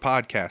 oh, you're the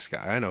podcast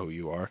guy. I know who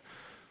you are.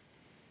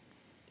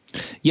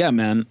 Yeah,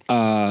 man.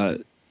 I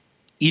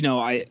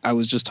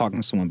was just talking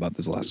to someone about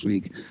this last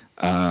week.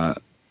 I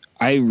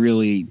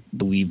really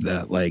believe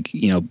that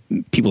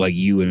people like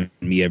you and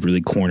me have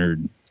really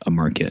cornered a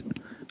market.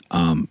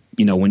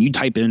 When you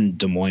type in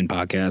Des Moines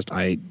podcast,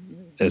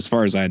 as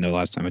far as I know,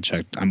 last time I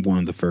checked, I'm one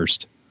of the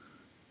first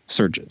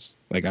searches.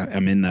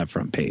 I'm in that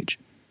front page.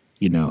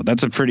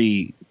 That's a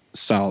pretty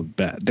solid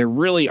bet. There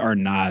really are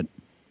not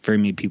very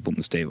many people in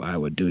the state of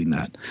Iowa doing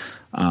that.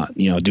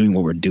 Doing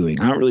what we're doing.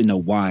 I don't really know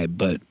why,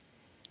 but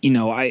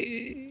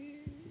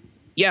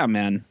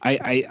man,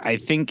 I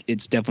think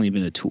it's definitely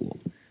been a tool.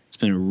 It's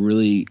been a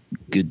really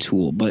good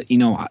tool. But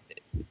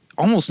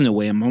almost in a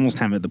way, I'm almost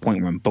kind of at the point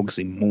where I'm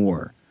focusing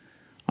more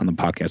on the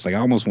podcast. I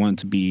almost want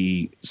it to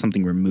be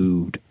something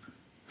removed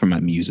from my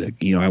music.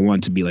 I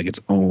want it to be its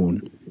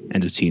own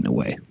entity in a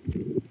way.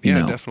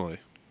 Yeah, definitely.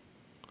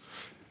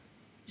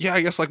 Yeah,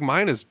 I guess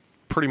mine is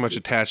pretty much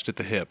attached at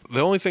the hip.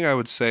 The only thing I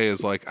would say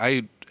is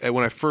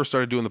when I first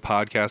started doing the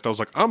podcast, I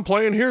was I'm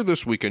playing here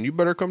this weekend. You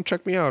better come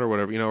check me out or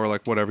whatever, or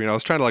whatever. I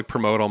was trying to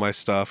promote all my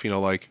stuff,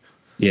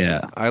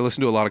 yeah. I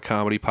listen to a lot of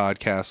comedy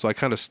podcasts, so I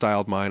kind of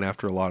styled mine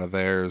after a lot of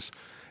theirs,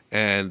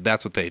 and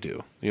that's what they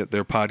do.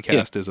 Their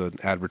podcast is an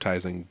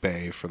advertising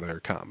bay for their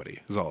comedy,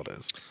 is all it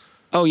is.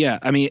 Oh yeah,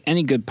 I mean,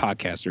 any good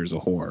podcaster is a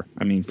whore.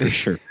 I mean, for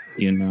sure.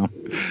 I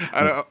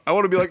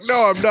want to be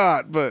no, I'm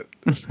not, but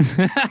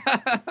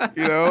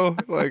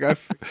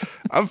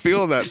I'm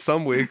feeling that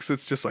some weeks.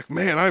 It's just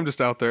man, I'm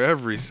just out there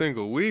every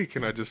single week,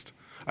 and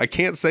I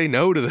can't say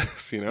no to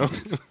this.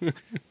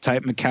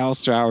 Type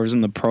McAllister hours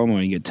in the promo,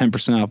 and you get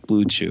 10% off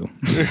Blue Chew.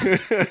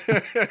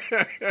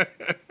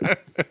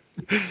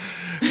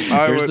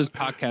 There's this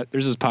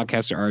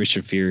podcaster Ari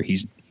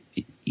Shaffir.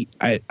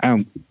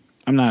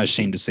 I'm not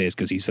ashamed to say this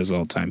because he says it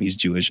all the time. He's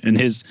Jewish, and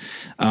his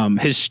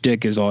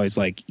shtick is always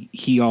like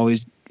he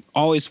always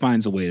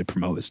finds a way to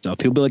promote his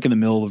stuff. He'll be like in the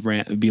middle of a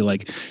rant, it'd be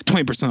like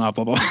 20% off,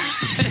 blah blah.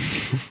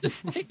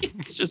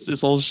 It's just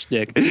this whole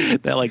shtick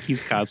that like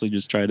he's constantly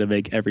just trying to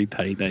make every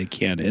penny that he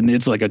can, and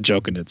it's like a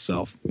joke in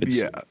itself.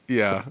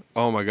 Yeah.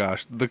 Oh my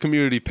gosh, the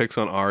community picks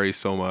on Ari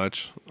so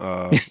much.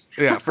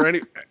 Yeah,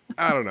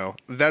 I don't know.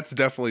 That's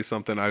definitely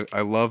something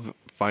I love.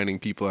 Finding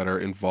people that are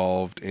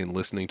involved in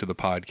listening to the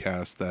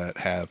podcast that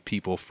have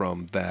people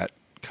from that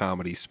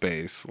comedy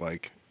space,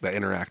 like that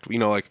interact,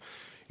 like,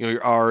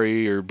 your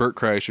Ari, your Burt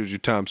Kreischer's, your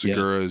Tom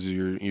Segura's,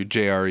 your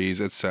JRE's,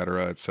 et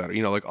cetera,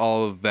 like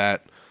all of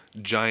that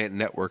giant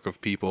network of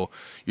people,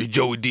 your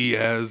Joey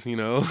Diaz,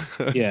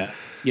 Yeah.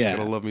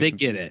 Gotta love me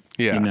get it.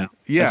 Yeah.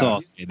 That's all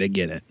I'll say. They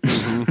get it.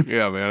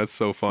 Yeah, man, it's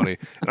so funny.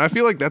 And I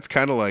feel like that's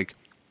kind of like,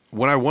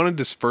 when I wanted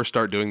to first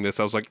start doing this,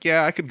 I was like,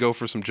 yeah, I could go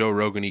for some Joe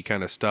Rogan-y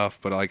kind of stuff,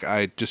 but like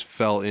I just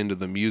fell into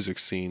the music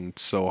scene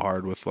so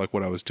hard with like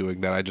what I was doing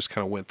that I just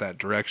kind of went that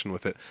direction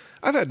with it.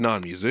 I've had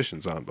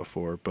non-musicians on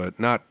before, but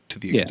not to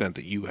the extent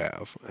that you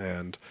have.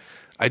 And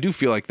I do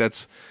feel like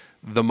that's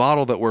the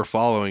model that we're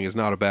following is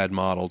not a bad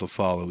model to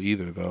follow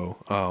either, though.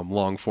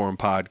 Long form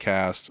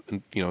podcast,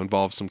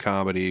 involves some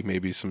comedy,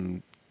 maybe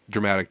some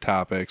dramatic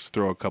topics,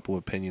 throw a couple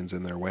opinions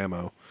in there,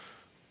 whammo.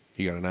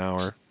 You got an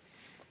hour.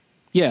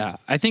 Yeah,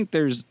 I think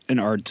there's an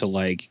art to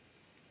like,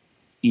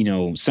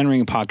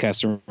 centering a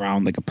podcast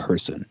around like a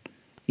person.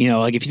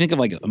 Like if you think of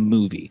like a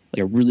movie,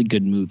 like a really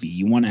good movie,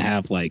 you want to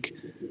have like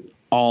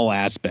all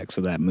aspects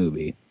of that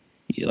movie.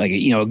 Like,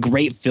 a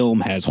great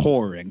film has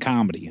horror and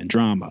comedy and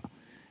drama,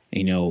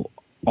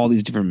 all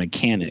these different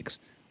mechanics.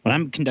 When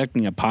I'm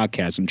conducting a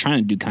podcast, I'm trying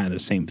to do kind of the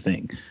same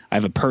thing. I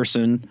have a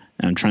person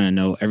and I'm trying to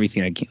know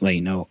everything I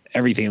can,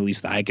 everything at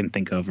least that I can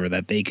think of or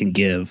that they can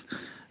give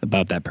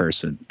about that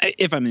person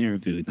if I'm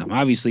interviewing them.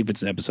 Obviously, if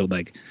it's an episode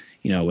like,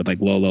 with like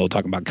Lolo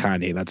talking about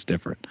Kanye, that's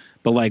different.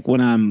 But like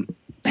when I'm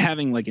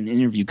having like an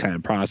interview kind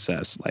of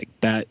process, like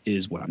that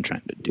is what I'm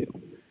trying to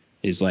do.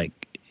 Is like,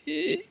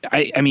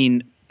 I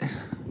mean,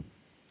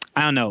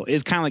 I don't know.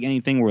 It's kind of like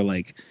anything where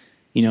like,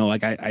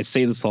 like I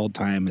say this all the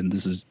time, and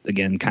this is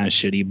again kind of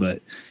shitty,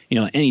 but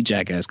any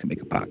jackass can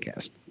make a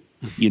podcast,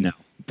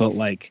 But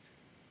like,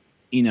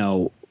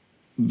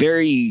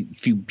 very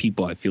few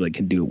people I feel like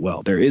can do it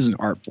well. There is an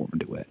art form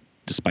to it,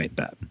 despite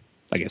that,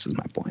 I guess is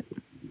my point.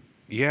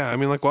 Yeah, I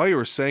mean, like while you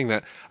were saying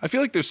that, I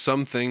feel like there's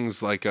some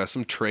things like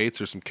some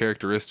traits or some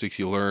characteristics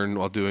you learn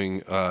while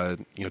doing,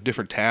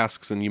 different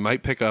tasks, and you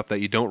might pick up that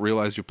you don't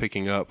realize you're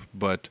picking up.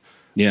 But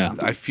yeah,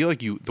 I feel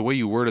like the way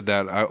you worded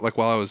that, I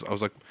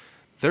was like,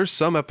 there's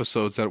some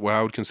episodes that what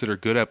I would consider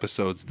good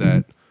episodes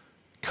that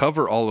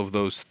cover all of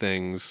those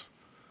things.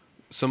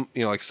 Some,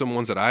 like some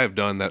ones that I have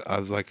done that I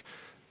was like,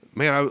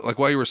 man, like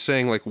while you were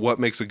saying like what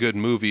makes a good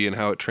movie and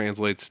how it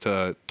translates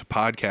to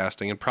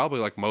podcasting and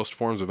probably like most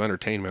forms of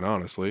entertainment,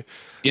 honestly.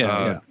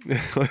 Yeah.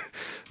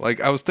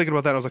 Like I was thinking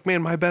about that. I was like,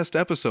 man, my best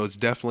episodes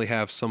definitely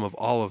have some of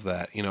all of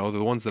that.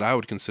 The ones that I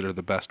would consider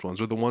the best ones,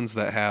 or the ones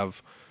that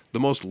have the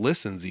most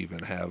listens, even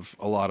have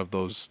a lot of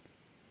those,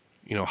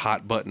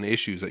 hot button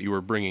issues that you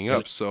were bringing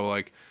up. So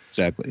like,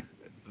 exactly.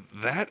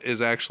 That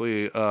is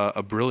actually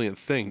a brilliant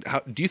thing. How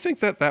do you think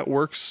that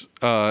works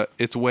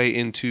its way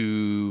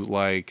into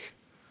like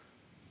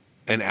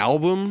an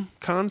album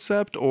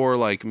concept or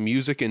like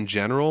music in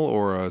general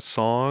or a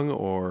song,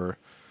 or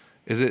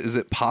is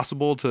it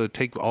possible to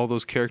take all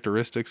those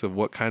characteristics of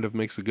what kind of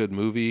makes a good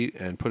movie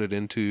and put it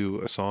into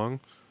a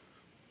song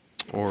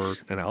or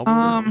an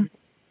album?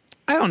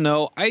 I don't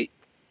know. I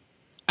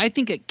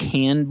think it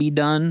can be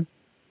done.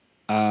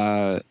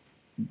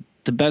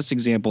 The best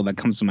example that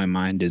comes to my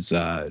mind is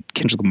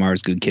Kendrick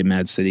Lamar's Good Kid,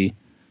 Mad City.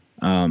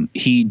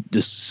 He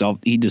just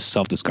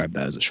self-described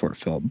that as a short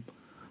film.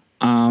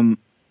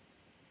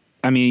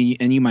 I mean,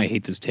 and you might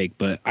hate this take,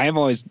 but I've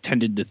always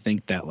tended to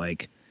think that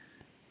like,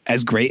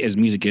 as great as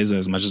music is,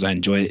 as much as I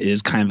enjoy it, it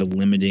is kind of a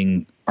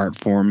limiting art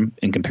form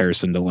in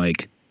comparison to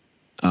like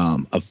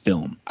a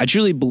film. I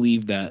truly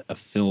believe that a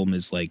film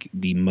is like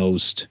the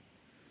most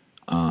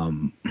I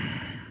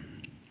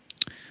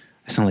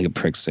sound like a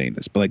prick saying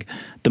this, but like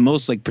the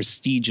most like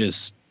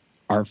prestigious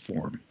art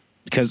form,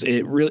 because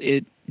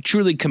it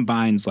truly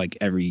combines like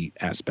every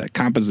aspect: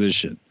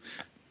 composition,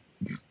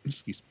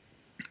 excuse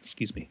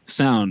me,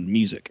 sound,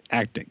 music,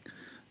 acting,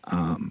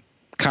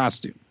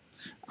 costume,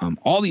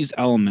 all these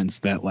elements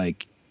that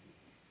like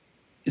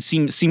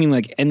seeming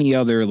like any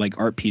other like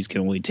art piece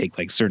can only take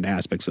like certain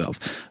aspects of.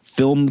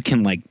 Film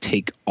can like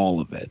take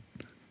all of it,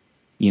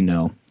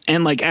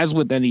 And like as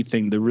with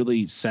anything, the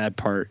really sad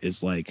part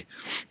is like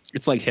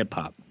it's like hip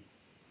hop.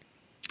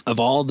 Of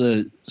all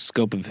the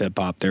scope of hip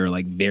hop, there are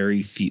like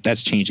very few.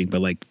 That's changing,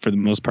 but like for the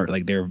most part,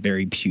 like there are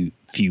very few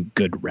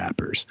good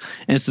rappers,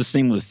 and it's the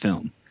same with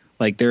film.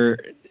 Like there,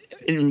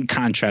 in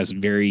contrast,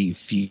 very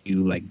few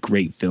like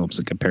great films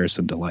in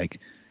comparison to like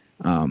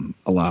a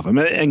lot of them.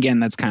 Again,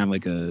 that's kind of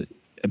like a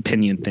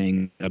opinion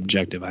thing,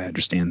 objective. I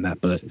understand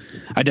that, but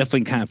I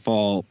definitely kind of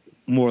fall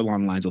more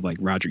along the lines of like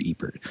Roger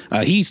Ebert.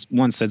 He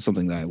once said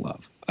something that I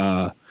love.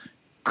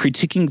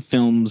 critiquing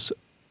films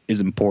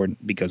is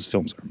important because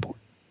films are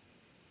important.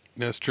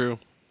 That's true.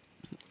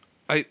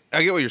 I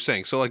get what you're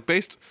saying. So like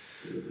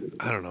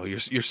I don't know. You're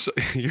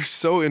you're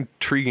so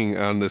intriguing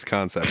on this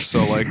concept.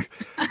 So like,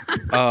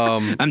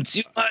 I'm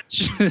too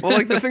much. well,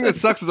 like the thing that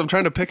sucks is I'm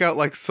trying to pick out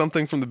like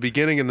something from the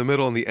beginning and the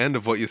middle and the end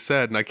of what you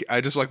said, and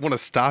I just like want to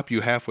stop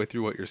you halfway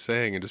through what you're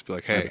saying and just be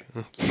like, hey.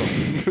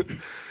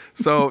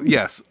 So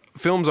yes,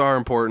 films are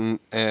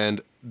important,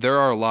 and there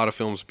are a lot of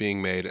films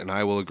being made, and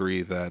I will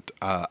agree that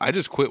I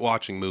just quit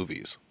watching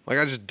movies. Like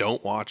I just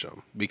don't watch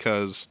them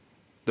because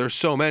there's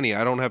so many.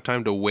 I don't have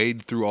time to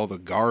wade through all the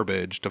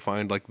garbage to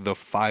find like the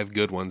 5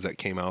 good ones that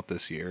came out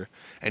this year.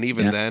 And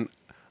even then,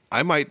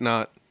 I might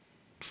not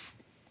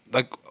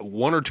like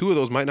 1 or 2 of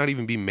those might not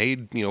even be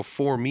made,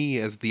 for me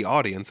as the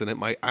audience,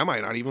 and I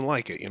might not even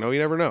like it. You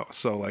never know.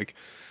 So like,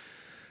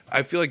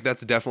 I feel like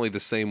that's definitely the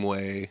same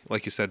way.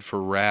 Like you said,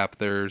 for rap,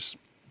 there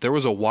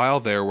was a while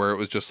there where it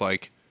was just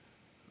like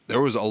there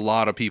was a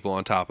lot of people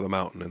on top of the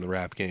mountain in the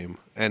rap game.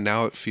 And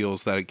now it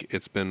feels that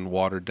it's been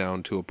watered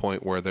down to a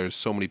point where there's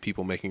so many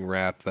people making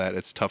rap that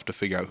it's tough to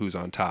figure out who's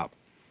on top.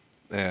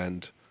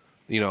 And,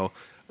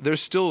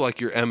 there's still like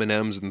your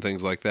Eminems and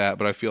things like that.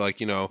 But I feel like,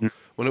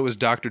 when it was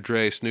Dr.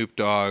 Dre, Snoop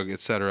Dogg,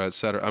 et cetera,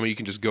 I mean, you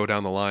can just go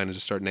down the line and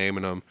just start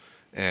naming them.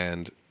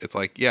 And it's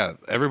like, yeah,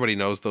 everybody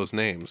knows those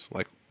names.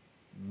 Like,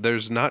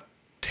 there's not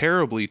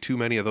terribly too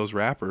many of those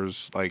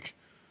rappers, like,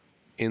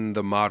 in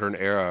the modern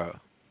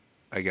era,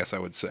 I guess I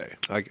would say.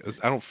 Like,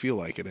 I don't feel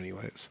like it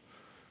anyways.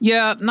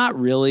 Yeah, not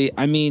really.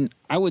 I mean,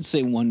 I would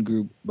say one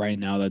group right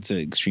now that's at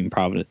extreme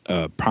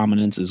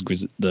prominence is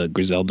the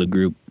Griselda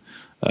group,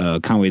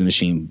 Conway the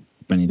Machine,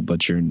 Benny the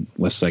Butcher, and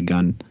West Side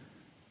Gun.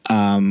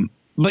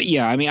 But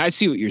yeah, I mean, I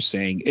see what you're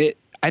saying.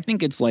 I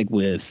think it's like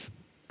if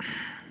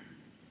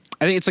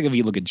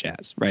you look at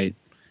jazz, right?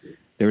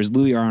 There was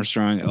Louis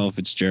Armstrong, Ella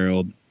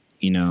Fitzgerald,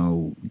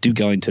 Duke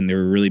Ellington. They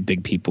were really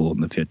big people in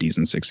the 50s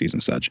and 60s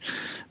and such.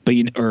 But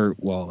like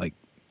 40s,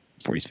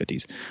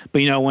 50s.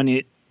 But when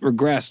it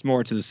regressed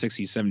more to the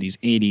 60s, 70s,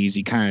 80s,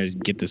 you kind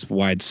of get this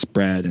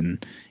widespread,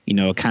 and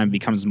it kind of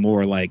becomes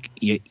more like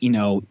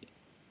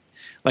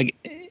like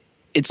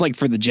it's like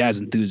for the jazz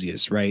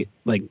enthusiasts, right?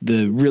 Like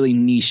the really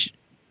niche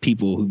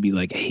people who'd be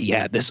like, hey,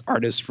 yeah, this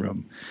artist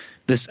from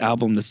this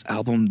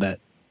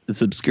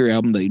obscure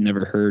album that you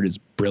never heard is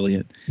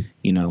brilliant,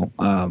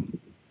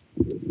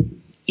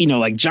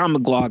 like John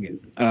McLaughlin,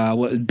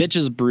 what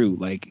Bitches Brew,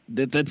 like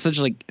that's such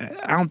like,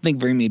 I don't think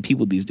very many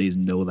people these days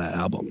know that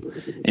album.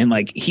 And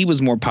like, he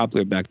was more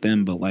popular back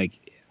then, but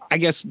like, I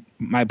guess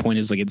my point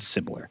is like, it's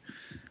similar.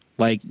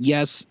 Like,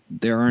 yes,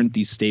 there aren't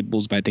these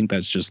staples, but I think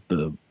that's just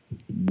the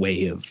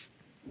way of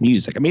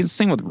music. I mean, it's the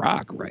same with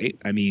rock, right?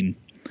 I mean,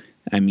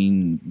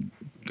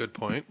 good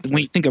point.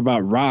 When you think about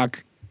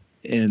rock,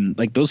 and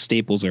like those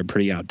staples are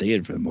pretty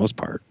outdated for the most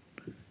part,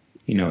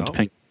 depending on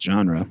the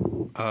genre.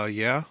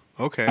 Yeah.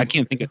 Okay. I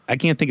can't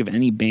think of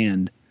any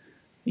band,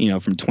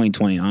 from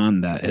 2020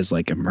 on that has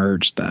like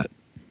emerged that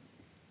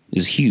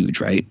is huge,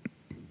 right?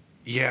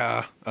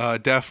 Yeah,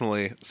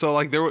 definitely. So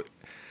like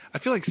I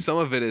feel like some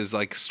of it is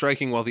like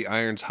striking while the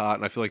iron's hot,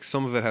 and I feel like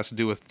some of it has to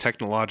do with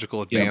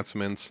technological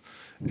advancements,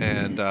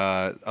 and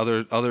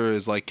other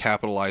is like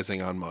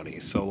capitalizing on money.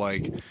 So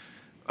like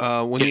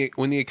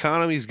when the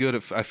economy's good,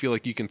 I feel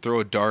like you can throw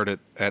a dart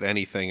at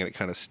anything and it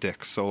kind of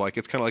sticks. So like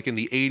it's kind of like in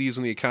the 80s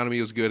when the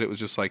economy was good, it was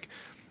just like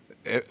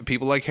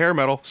people like hair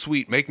metal,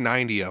 sweet, make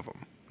 90 of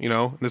them.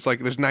 It's like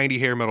there's 90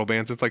 hair metal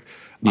bands. It's like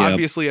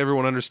obviously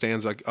everyone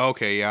understands like,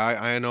 okay, yeah,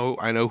 I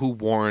know who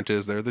Warrant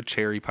is. They're the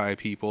Cherry Pie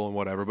people and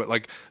whatever. But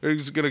like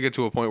there's gonna get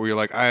to a point where you're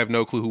like, I have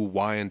no clue who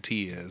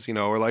Y&T is.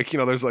 Or like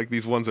there's like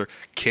these ones are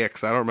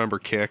Kicks. I don't remember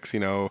Kicks.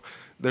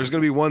 There's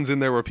gonna be ones in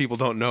there where people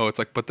don't know. It's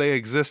like, but they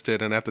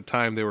existed, and at the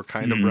time they were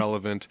kind of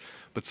relevant.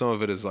 But some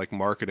of it is like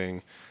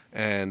marketing.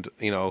 And,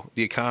 the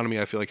economy,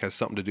 I feel like, has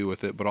something to do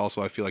with it, but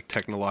also I feel like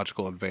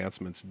technological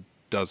advancements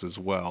does as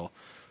well.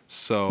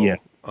 So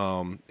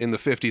in the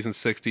 50s and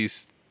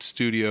 60s,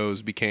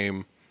 studios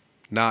became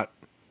not,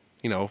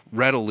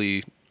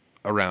 readily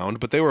around,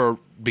 but they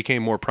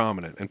became more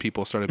prominent, and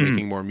people started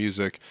making more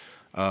music.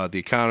 The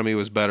economy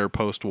was better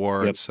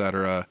post-war, et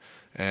cetera,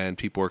 and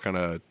people were kind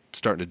of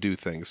starting to do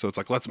things. So it's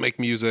like, let's make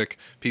music,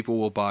 people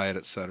will buy it,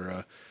 et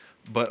cetera.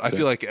 But I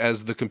feel like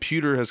as the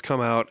computer has come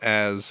out,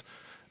 as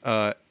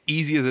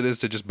easy as it is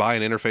to just buy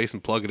an interface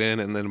and plug it in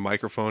and then a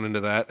microphone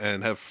into that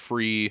and have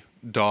free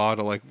DAW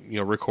to like,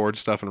 record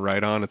stuff and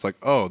write on, it's like,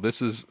 oh,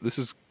 this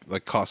is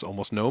like costs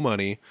almost no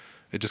money.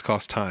 It just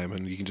costs time,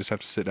 and you can just have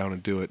to sit down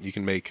and do it. You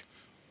can make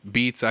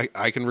beats. I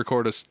can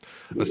record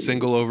a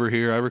single over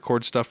here. I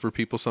record stuff for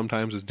people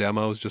sometimes as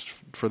demos just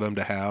for them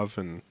to have.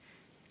 And,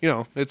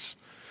 I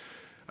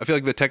feel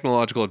like the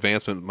technological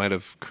advancement might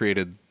have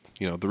created,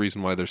 the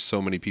reason why there's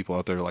so many people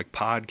out there like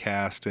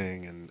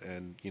podcasting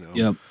and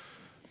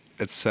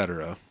et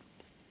cetera.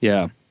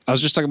 Yeah. I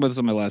was just talking about this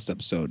on my last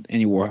episode.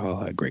 Andy Warhol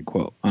had a great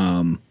quote.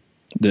 In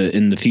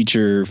the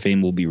future,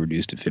 fame will be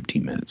reduced to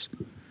 15 minutes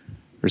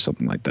or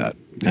something like that.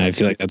 And I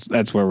feel like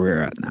that's where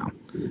we're at now.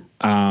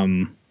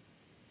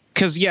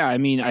 because yeah, I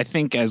mean, I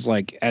think as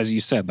you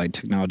said, like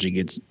technology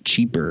gets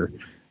cheaper,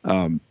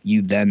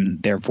 you then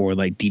therefore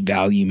like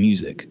devalue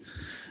music.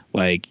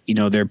 Like, you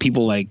know, there are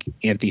people like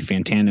Anthony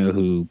Fantano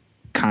who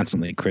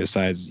constantly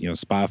criticize, you know,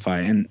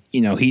 Spotify, and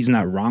you know he's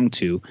not wrong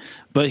to,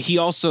 but he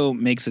also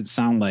makes it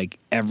sound like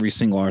every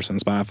single artist on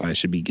Spotify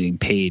should be getting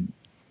paid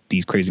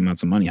these crazy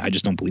amounts of money. I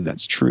just don't believe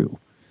that's true.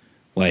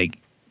 Like,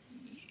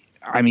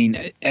 I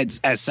mean, as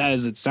sad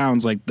as it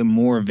sounds, like the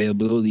more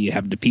availability you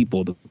have to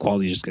people, the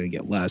quality is just going to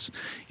get less.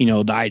 You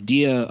know, the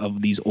idea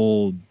of these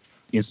old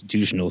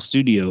institutional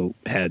studio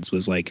heads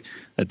was like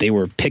that they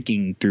were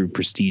picking through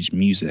prestige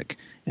music,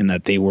 and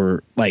that they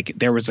were like,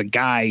 there was a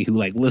guy who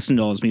like listened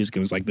to all his music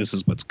and was like, this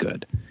is what's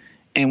good.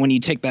 And when you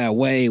take that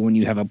away, when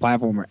you have a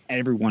platform where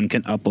everyone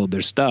can upload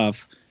their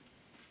stuff,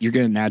 you're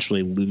going to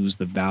naturally lose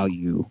the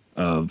value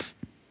of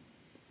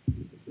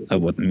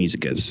what the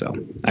music is. So,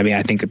 I mean,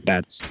 I think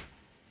that's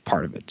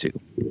part of it too.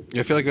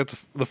 Yeah, I feel like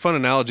that's the fun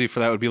analogy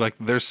for that would be like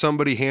there's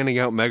somebody handing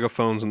out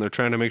megaphones and they're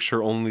trying to make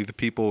sure only the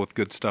people with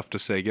good stuff to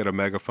say get a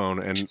megaphone,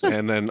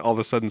 and then all of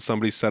a sudden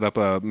somebody set up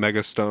a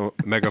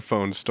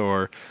megaphone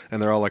store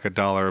and they're all like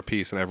 $1 a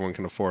piece and everyone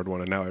can afford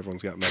one, and now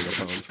everyone's got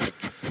megaphones.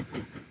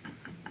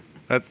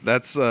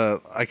 That's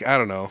like, I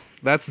don't know.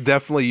 That's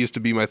definitely used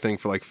to be my thing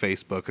for like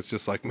Facebook. It's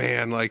just like,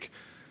 man, like,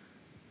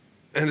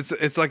 and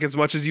it's like as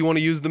much as you want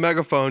to use the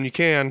megaphone, you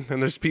can.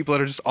 And there's people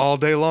that are just all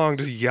day long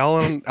just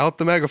yelling out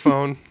the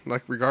megaphone,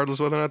 like regardless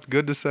whether or not it's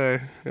good to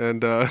say.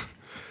 And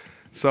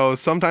so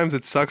sometimes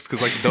it sucks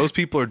because like those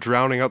people are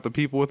drowning out the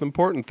people with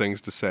important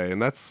things to say.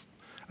 And that's,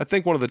 I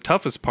think, one of the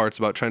toughest parts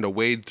about trying to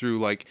wade through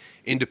like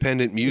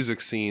independent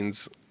music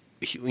scenes,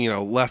 you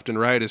know, left and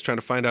right, is trying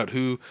to find out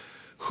who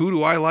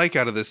do I like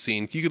out of this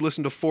scene. You could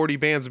listen to 40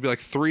 bands and be like,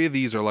 3 of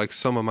these are like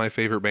some of my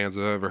favorite bands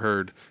I've ever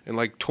heard, and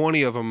like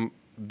 20 of them,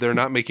 they're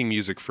not making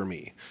music for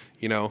me,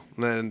 you know.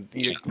 And then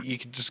you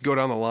could just go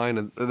down the line,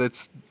 and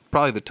that's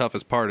probably the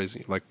toughest part,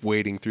 is like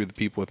wading through the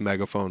people with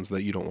megaphones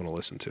that you don't want to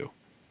listen to.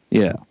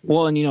 Yeah.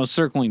 Well, and you know,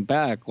 circling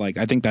back, like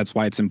I think that's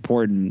why it's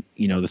important,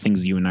 you know, the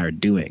things you and I are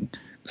doing.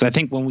 Because I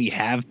think when we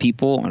have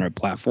people on our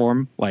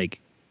platform, like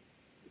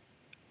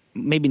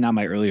maybe not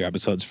my earlier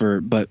episodes,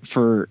 but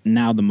for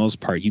now, the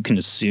most part, you can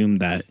assume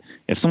that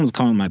if someone's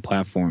calling my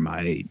platform,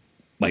 I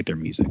like their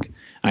music. And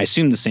I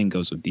assume the same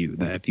goes with you,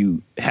 that if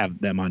you have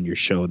them on your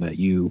show, that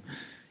you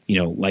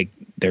know, like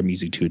their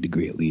music to a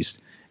degree at least.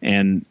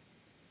 And,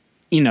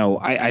 you know,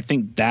 I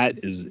think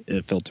that is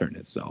a filter in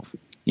itself.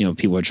 You know,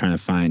 people are trying to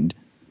find,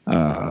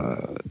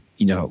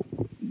 you know,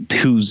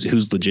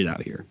 who's legit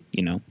out here,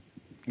 you know?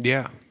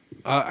 Yeah.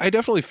 I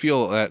definitely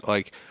feel that,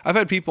 like, I've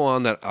had people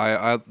on that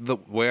the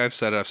way I've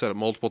said it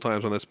multiple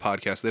times on this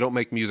podcast, they don't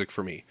make music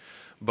for me.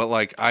 But,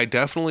 like, I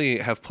definitely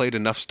have played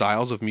enough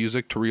styles of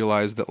music to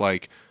realize that,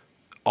 like,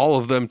 all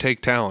of them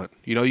take talent.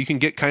 You know, you can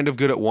get kind of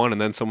good at one, and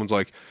then someone's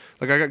like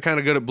I got kind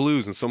of good at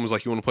blues, and someone's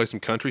like, you want to play some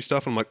country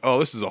stuff? And I'm like, oh,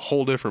 this is a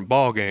whole different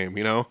ball game,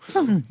 you know?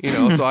 You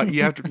know, so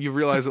you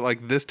realize that,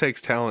 like, this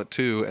takes talent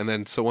too. And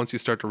then, so once you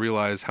start to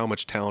realize how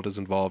much talent is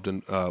involved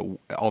in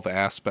all the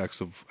aspects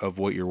of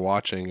what you're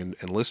watching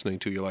and listening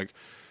to, you're like,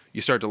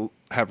 you start to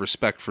have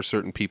respect for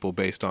certain people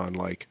based on,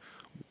 like,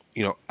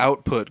 you know,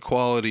 output,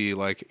 quality,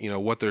 like, you know,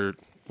 what they're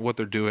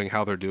doing,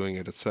 how they're doing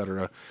it,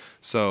 etc.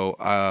 So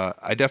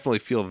I definitely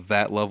feel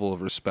that level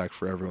of respect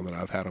for everyone that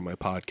I've had on my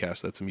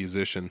podcast that's a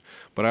musician.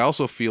 But I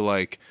also feel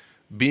like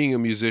being a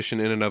musician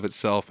in and of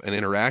itself and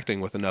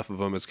interacting with enough of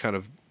them is kind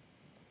of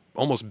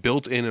almost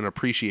built in an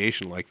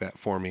appreciation like that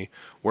for me.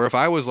 Where if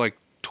I was like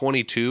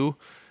 22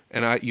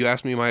 and you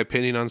asked me my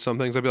opinion on some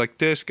things, I'd be like,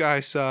 this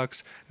guy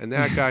sucks and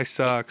that guy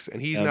sucks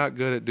and he's not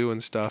good at doing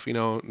stuff, you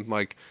know,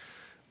 like,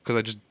 because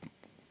I just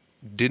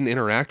didn't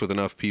interact with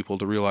enough people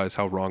to realize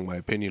how wrong my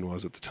opinion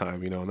was at the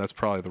time, you know, and that's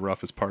probably the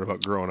roughest part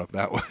about growing up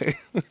that way.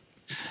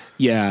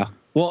 Yeah.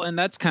 Well, and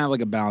that's kind of like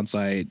a balance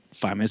I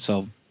find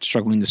myself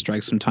struggling to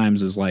strike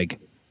sometimes, is like,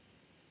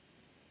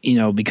 you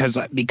know, because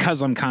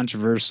I'm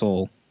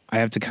controversial, I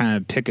have to kind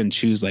of pick and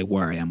choose like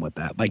where I am with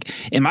that. Like,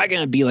 am I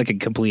going to be like a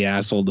complete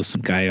asshole to some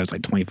guy who has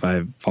like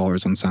 25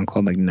 followers on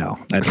SoundCloud? Like, no,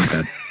 I think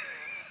that's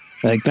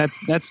like,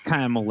 that's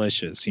kind of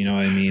malicious, you know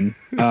what I mean?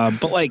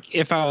 But like,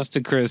 if I was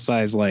to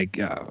criticize, like,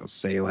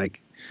 say,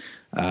 like,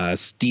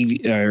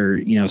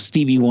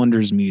 Stevie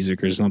Wonder's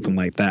music or something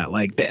like that,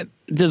 like, that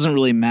it doesn't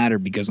really matter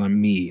because I'm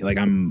me. Like,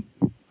 I'm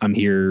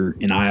here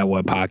in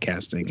Iowa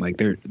podcasting. Like,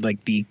 they're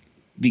like the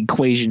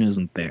equation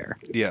isn't there.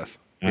 Yes.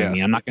 I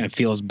mean, I'm not going to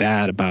feel as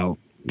bad about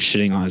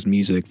shitting on his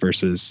music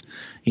versus,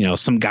 you know,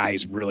 some guy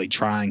who's really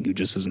trying who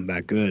just isn't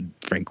that good,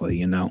 frankly,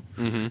 you know.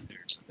 Mm-hmm.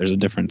 There's a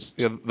difference.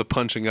 Yeah, the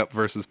punching up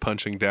versus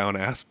punching down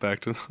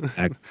aspect.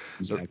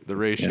 Exactly. The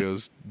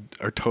ratios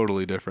are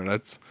totally different.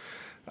 That's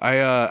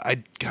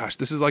gosh,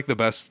 this is like the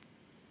best.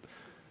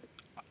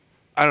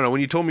 I don't know.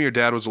 When you told me your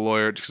dad was a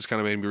lawyer, it just kind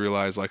of made me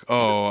realize, like,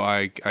 oh,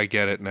 I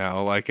get it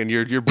now. Like, and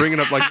you're bringing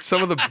up like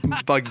some of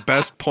the like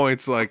best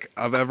points like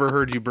I've ever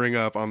heard you bring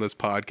up on this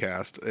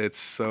podcast.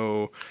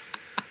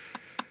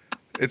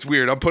 It's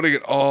weird. I'm putting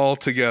it all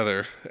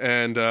together,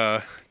 and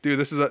Dude,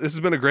 this has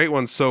been a great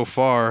one so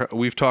far.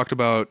 We've talked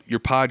about your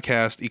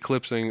podcast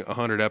eclipsing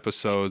 100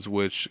 episodes,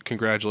 which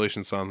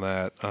congratulations on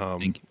that.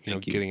 Thank you.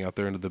 Getting out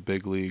there into the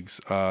big leagues.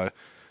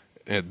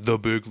 The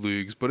big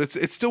leagues, but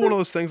it's still one of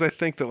those things. I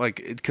think that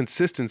like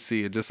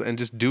consistency,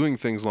 just doing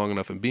things long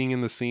enough and being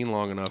in the scene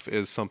long enough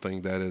is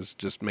something that is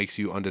just makes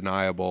you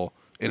undeniable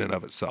in and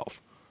of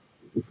itself.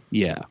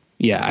 Yeah.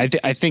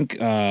 I think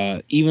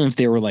even if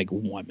they were like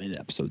 1 minute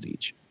episodes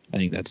each, I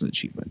think that's an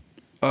achievement.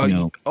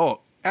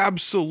 Oh,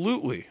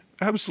 absolutely.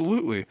 I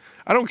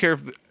don't care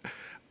if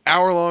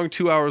hour long,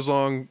 2 hours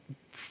long,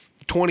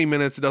 20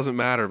 minutes. It doesn't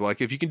matter.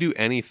 Like if you can do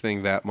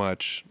anything that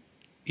much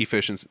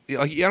efficiency,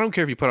 like I don't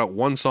care if you put out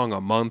one song a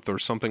month or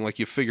something, like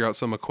you figure out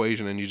some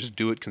equation and you just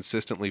do it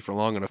consistently for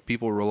long enough,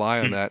 people rely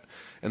on that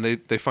and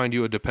they find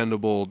you a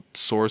dependable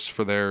source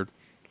for their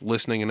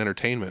listening and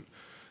entertainment.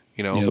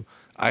 Yep.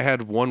 I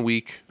took 1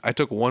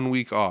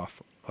 week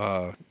off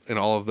in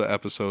all of the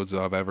episodes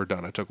I've ever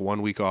done. I took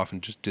 1 week off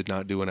and just did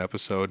not do an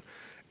episode.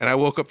 And I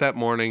woke up that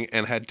morning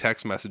and had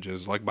text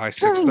messages like by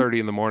 6:30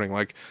 in the morning,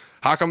 like,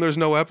 how come there's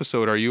no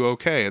episode? Are you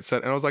okay? And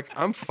I was like,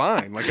 I'm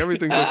fine. Like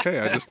everything's okay.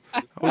 I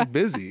was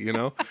busy,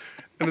 And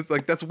it's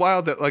like, that's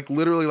wild that like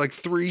literally like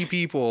 3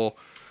 people,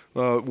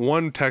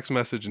 1 text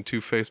message and 2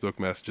 Facebook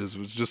messages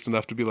was just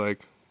enough to be like,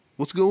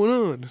 what's going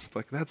on? It's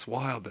like, that's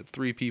wild that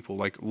 3 people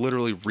like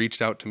literally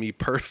reached out to me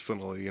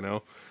personally,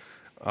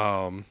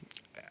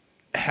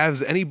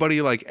 Has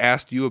anybody like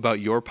asked you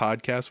about your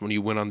podcast when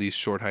you went on these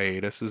short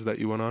hiatuses that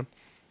you went on?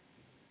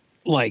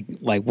 Like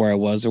where I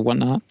was or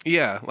whatnot.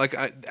 Yeah, like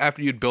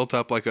after you'd built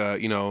up like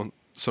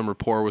some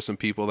rapport with some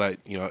people that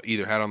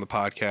either had on the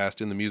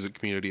podcast in the music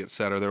community,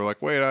 etc. They were like,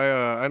 "Wait,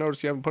 I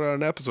noticed you haven't put out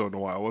an episode in a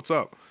while. What's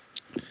up?"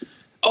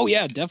 Oh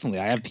yeah,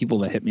 definitely. I have people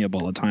that hit me up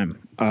all the time.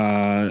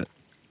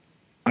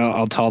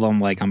 I'll tell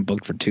them like I'm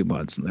booked for 2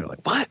 months, and they're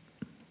like, "What?"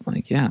 I'm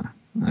like, yeah.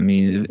 I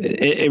mean,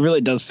 it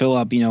really does fill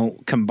up.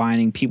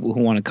 Combining people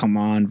who want to come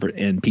on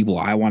and people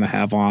I want to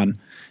have on.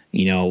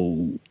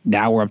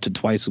 Now we're up to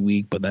twice a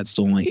week, but that's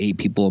still only 8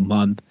 people a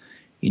month.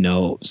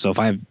 So if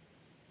I have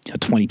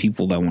 20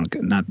 people that want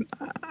to, not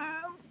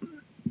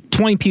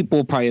 20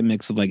 people, probably a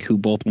mix of like who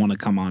both want to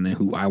come on and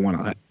who I want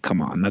to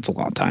come on. That's a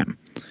long time.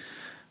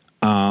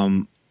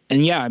 And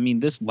yeah, I mean,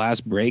 this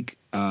last break,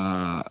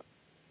 I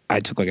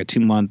took like a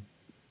 2-month,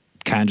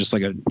 kind of just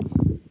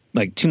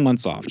like 2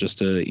 months off just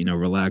to,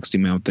 relax, do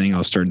my own thing. I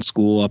was starting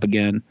school up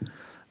again.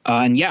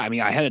 And yeah, I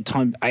mean, I had a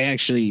ton.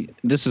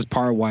 This is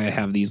part of why I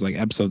have these like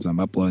episodes I'm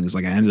uploading. Is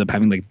like I ended up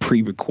having like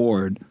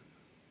pre-record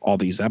all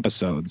these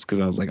episodes because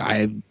I was like,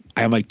 I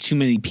have like too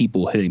many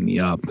people hitting me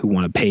up who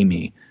want to pay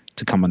me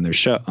to come on my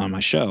show, and I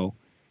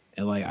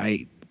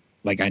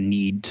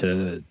need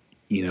to,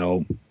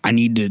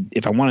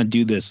 if I want to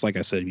do this, like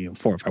I said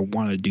before, if I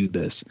want to do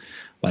this,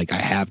 like I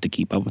have to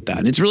keep up with that,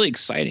 and it's really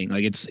exciting.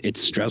 Like it's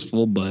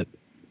stressful, but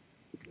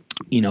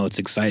it's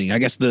exciting. I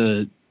guess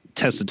the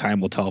test of time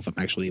will tell if I'm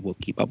actually able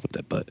to keep up with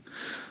it, but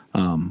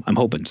I'm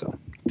hoping so.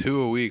 2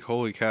 a week,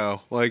 holy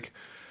cow. Like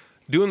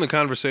doing the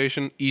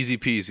conversation, easy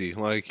peasy.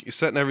 Like you're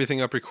setting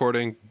everything up,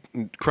 recording,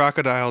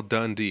 Crocodile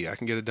Dundee. I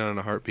can get it done in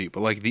a heartbeat,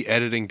 but like the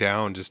editing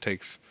down just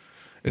takes,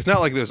 it's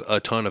not like there's a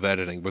ton of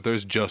editing, but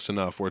there's just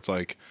enough where it's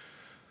like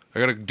I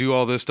gotta do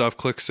all this stuff,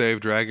 click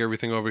save, drag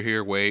everything over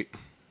here, wait,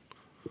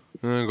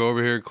 and then go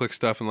over here and click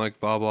stuff and like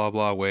blah blah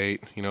blah,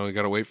 wait. You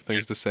gotta wait for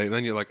things to save.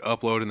 Then you like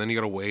upload and then you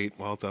gotta wait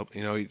while it's up.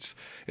 It's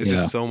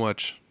just so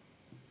much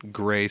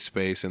gray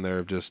space in there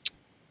of just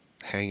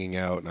hanging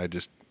out,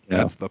 and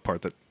that's the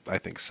part that I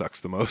think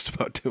sucks the most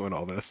about doing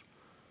all this.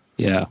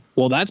 Yeah,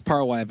 well, that's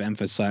part of why I've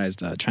emphasized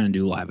trying to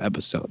do live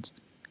episodes,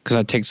 because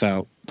that takes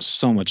out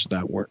so much of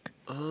that work.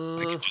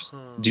 I can just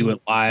do it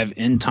live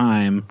in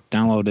time,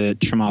 download it,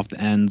 trim off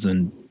the ends,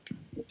 and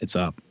it's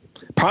up.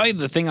 Probably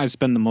the thing I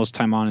spend the most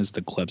time on is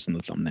the clips and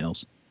the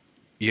thumbnails.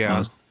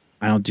 Yeah.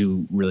 I don't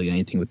do really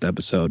anything with the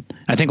episode.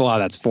 I think a lot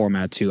of that's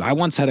format too. I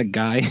once had a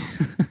guy,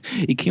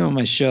 he came on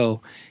my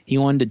show. He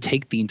wanted to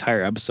take the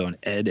entire episode and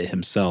edit it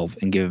himself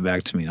and give it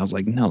back to me. I was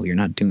like, no, you're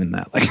not doing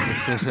that.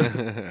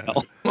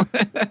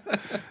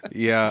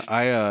 Yeah.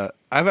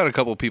 I've had a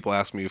couple of people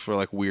ask me for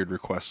like weird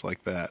requests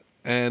like that.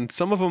 And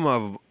some of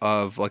them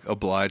I've like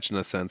obliged in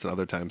a sense, and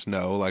other times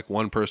no. Like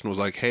one person was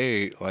like,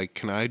 hey, like,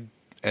 can I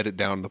edit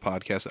down the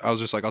podcast? I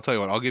was just like, I'll tell you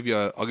what, I'll give you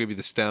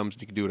the stems,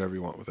 and you can do whatever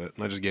you want with it.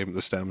 And I just gave him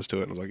the stems to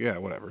it, and I was like, yeah,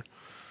 whatever.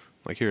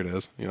 Like, here it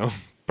is,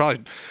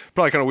 probably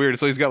kind of weird.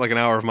 So he's got like an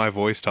hour of my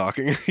voice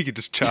talking. He could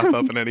just chop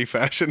up in any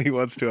fashion he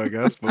wants to, I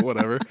guess, but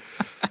whatever.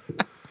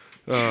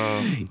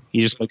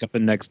 You just wake up the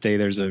next day,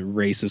 there's a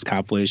racist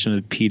compilation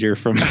of Peter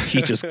from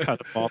he just cut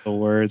up all the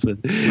words. And,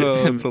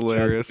 it's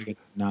hilarious. Like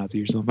a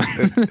Nazi or something.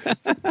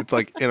 It's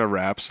like in a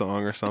rap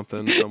song or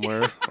something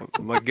somewhere.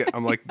 I'm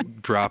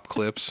like drop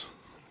clips.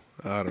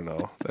 I don't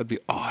know. That'd be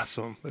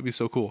awesome. That'd be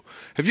so cool.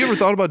 Have you ever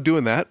thought about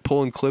doing that?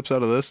 Pulling clips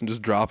out of this and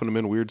just dropping them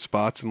in weird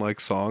spots in like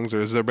songs?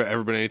 Or has there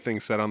ever been anything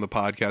said on the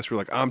podcast where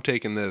like, I'm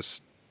taking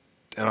this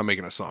and I'm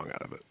making a song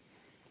out of it?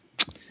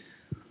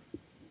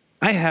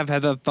 I have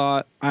had that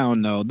thought. I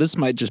don't know. This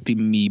might just be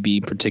me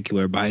being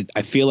particular, but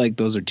I feel like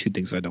those are two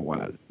things I don't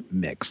want to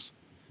mix.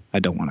 I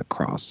don't want to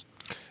cross.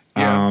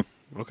 Yeah.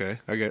 Okay.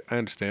 I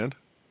understand.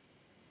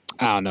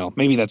 I don't know.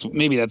 Maybe that's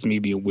me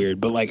being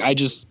weird, but like I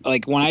just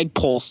like when I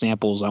pull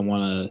samples, I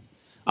want to.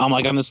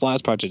 Like on this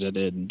last project I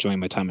did, Enjoying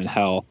My Time in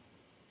Hell.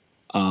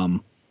 I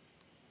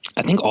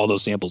think all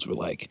those samples were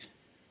like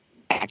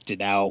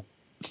acted out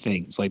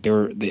things. Like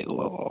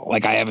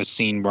like I have a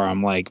scene where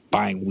I'm like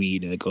buying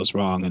weed and it goes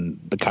wrong and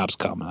the cops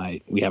come and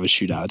we have a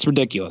shootout. It's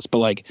ridiculous, but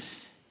like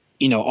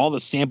all the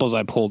samples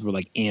I pulled were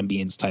like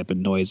ambience type of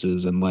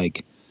noises and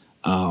like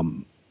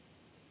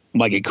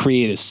it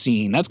created a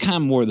scene. That's kind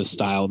of more the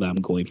style that I'm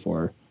going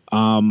for.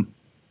 And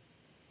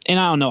I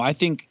don't know. I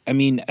think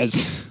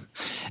as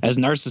as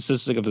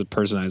narcissistic of a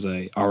person as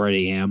I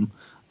already am,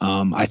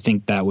 I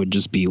think that would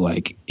just be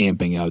like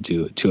amping out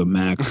to a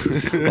max.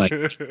 Like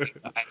I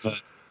have an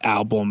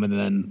album and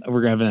then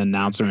we're gonna have an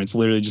announcer and it's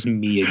literally just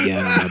me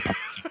again.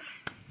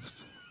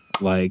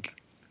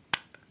 Like,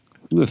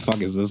 who the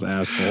fuck is this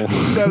asshole?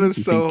 That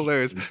is so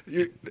hilarious.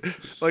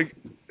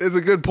 It's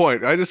a good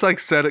point. I just like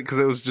said it because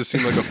it was just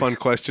seemed like a fun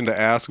question to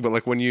ask. But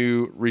like when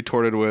you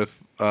retorted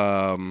with,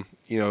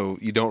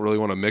 you don't really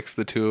want to mix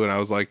the two, and I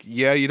was like,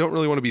 yeah, you don't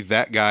really want to be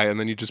that guy, and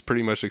then you just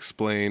pretty much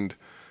explained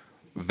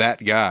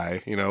that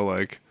guy.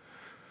 It's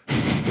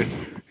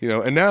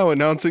and now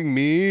announcing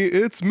me,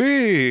 it's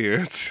me.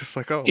 It's just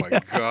like, oh my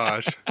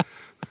gosh.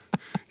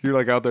 You're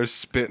like out there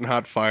spitting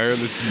hot fire, and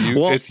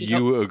it's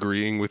you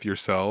agreeing with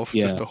yourself,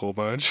 just a whole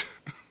bunch.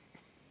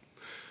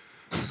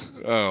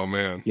 Oh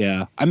man.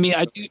 Yeah, I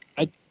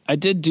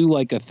did do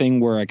like a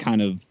thing where I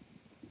kind of,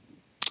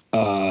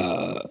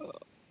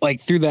 like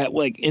through that,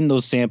 like in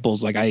those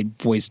samples, like I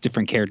voiced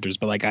different characters,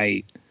 but like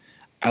I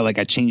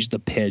changed the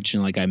pitch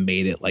and like I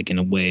made it like in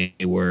a way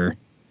where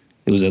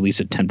it was at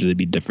least attempted to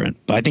be different.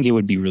 But I think it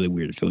would be really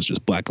weird if it was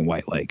just black and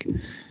white, like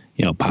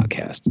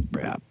podcast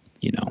rap.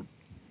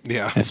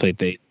 Yeah. I feel like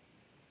they,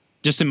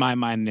 just in my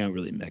mind, they don't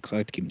really mix. I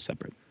like to keep them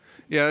separate.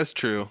 Yeah, that's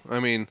true. I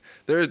mean,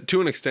 to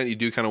an extent, you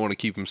do kind of want to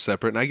keep them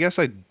separate. And I guess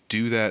I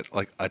do that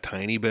like a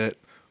tiny bit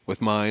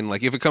with mine.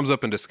 Like if it comes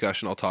up in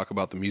discussion, I'll talk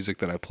about the music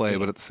that I play.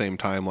 But at the same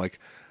time, like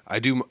I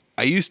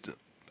used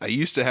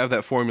to have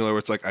that formula where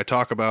it's like I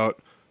talk about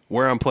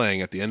where I'm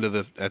playing at the end of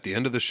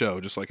the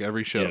show, just like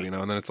every show, and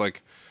then it's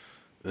like,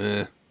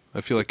 I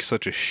feel like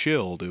such a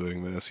shill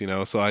doing this,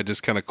 So I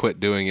just kind of quit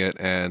doing it,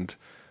 and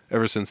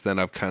ever since then,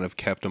 I've kind of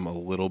kept them a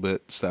little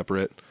bit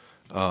separate.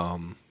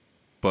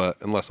 But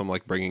unless I'm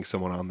like bringing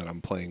someone on that I'm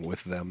playing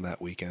with them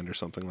that weekend or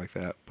something like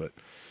that. But,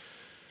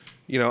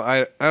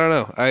 I don't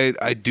know.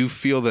 I do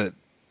feel that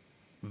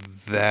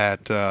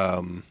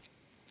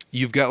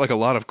you've got like a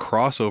lot of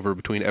crossover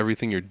between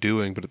everything you're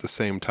doing, but at the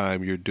same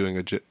time, you're doing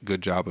a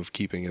good job of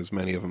keeping as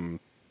many of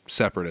them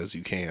separate as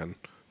you can.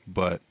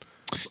 But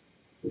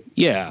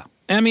yeah,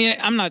 I mean,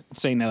 I'm not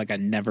saying that like I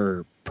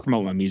never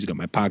promote my music on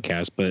my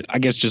podcast, but I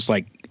guess just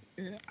like,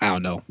 I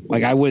don't know,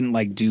 like I wouldn't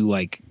like do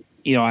like,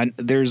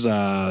 there's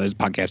a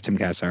podcast,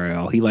 Timcast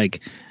RL.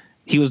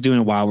 He was doing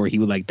a while where he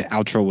would like the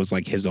outro was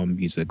like his own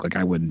music. Like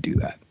I wouldn't do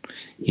that.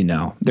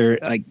 There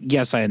like,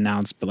 yes, I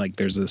announced, but like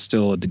there's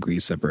still a degree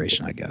of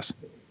separation, I guess.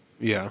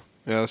 Yeah,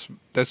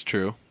 that's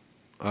true.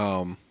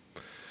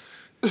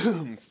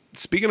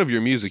 Speaking of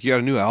your music, you got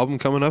a new album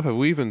coming up. Have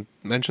we even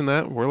mentioned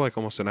that? We're like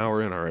almost an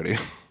hour in already.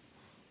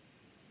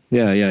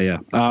 Yeah.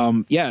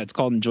 It's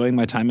called Enjoying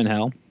My Time in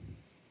Hell.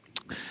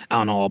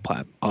 Out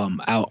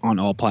on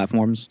all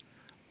platforms.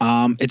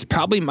 It's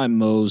probably my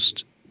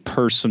most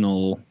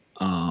personal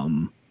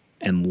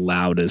and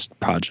loudest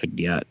project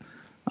yet.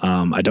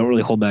 I don't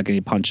really hold back any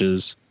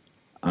punches.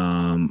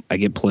 I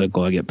get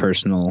political, I get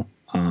personal.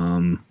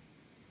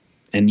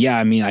 And yeah,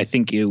 I mean, I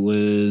think it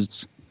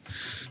was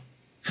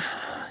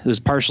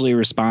partially a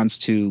response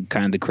to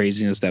kind of the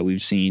craziness that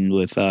we've seen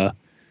with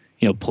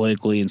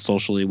politically and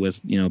socially with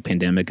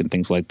pandemic and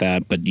things like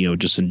that, but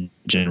just in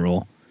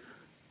general.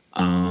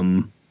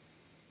 And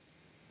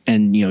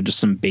just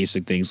some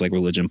basic things like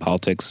religion,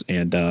 politics,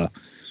 and I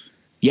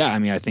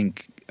mean, I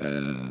think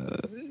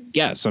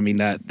so I mean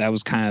that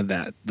was kind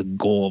of the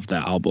goal of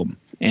that album,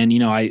 and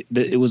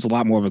it was a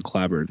lot more of a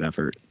collaborative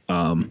effort.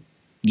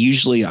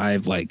 Usually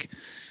I've like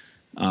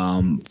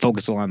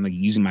focused on like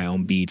using my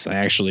own beats. I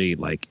actually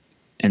like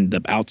ended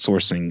up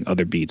outsourcing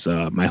other beats.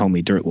 My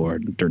homie Dirt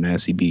Lord, Dirt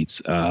Nasty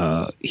Beats,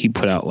 he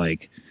put out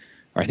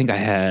I think I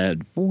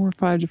had 4 or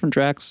 5 different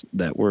tracks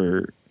that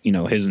were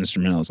his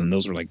instrumentals, and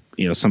those were like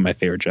some of my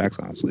favorite tracks,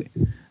 honestly.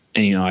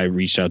 And I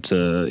reached out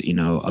to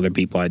other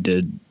people.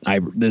 This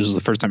was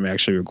the first time I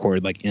actually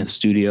recorded like in a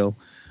studio.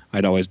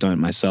 I'd always done it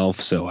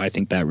myself, so I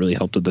think that really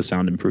helped with the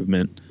sound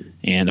improvement.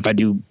 And if I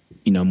do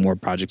more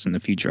projects in the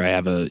future, I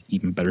have a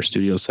even better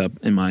studio setup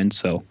in mind.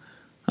 So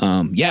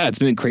it's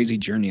been a crazy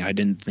journey. I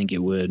didn't think it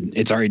would.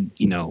 It's already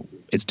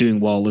it's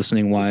doing well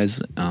listening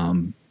wise,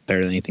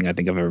 better than anything I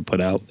think I've ever put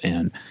out,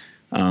 and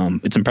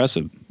it's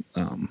impressive.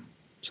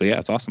 So yeah,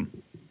 it's awesome.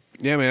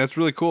 Yeah, man, that's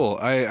really cool.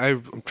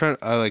 I'm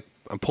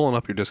pulling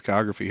up your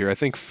discography here. I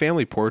think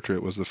Family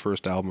Portrait was the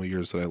first album of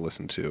yours that I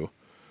listened to,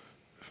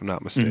 if I'm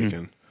not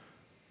mistaken.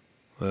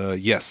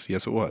 Yes,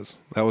 it was.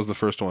 That was the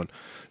first one.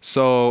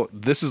 So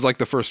this is like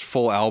the first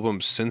full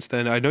album since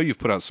then. I know you've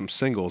put out some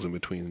singles in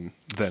between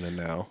then and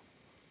now.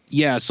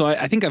 Yeah, so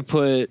I think I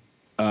put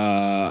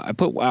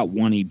out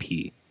one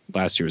EP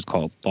last year. It was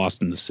called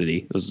Lost in the City.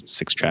 It was a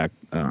 6-track.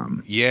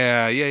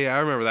 Yeah. I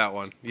remember that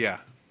one. Yeah.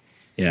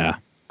 Yeah.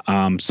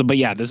 But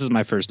yeah, this is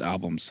my first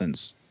album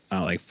since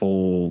like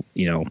full.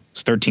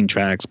 It's 13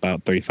 tracks,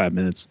 about 35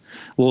 minutes.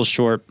 A little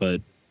short,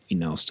 but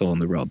still in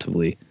the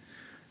relatively.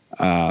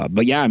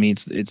 But yeah, I mean,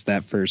 it's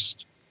that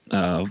first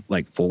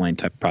like full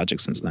length type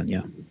project since then.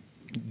 Yeah.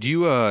 Do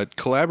you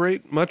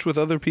collaborate much with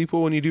other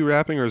people when you do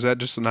rapping, or is that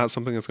just not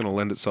something that's going to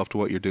lend itself to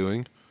what you're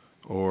doing?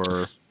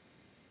 Or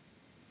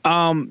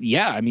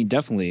yeah, I mean,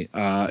 definitely.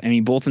 I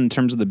mean, both in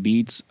terms of the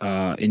beats,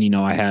 and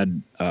I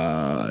had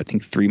I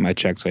think 3 of my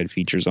checks I had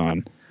features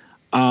on.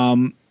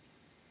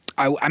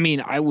 I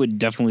mean, I would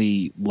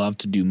definitely love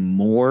to do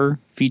more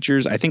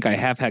features. I think I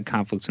have had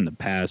conflicts in the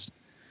past,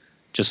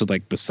 just with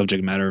like the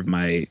subject matter of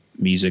my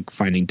music,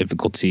 finding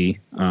difficulty,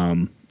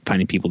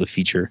 finding people to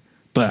feature.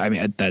 But I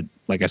mean, that,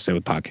 like I said,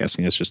 with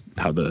podcasting, that's just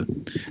how the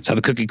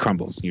cookie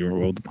crumbles. You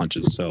roll the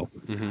punches. So,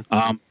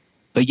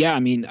 but yeah, I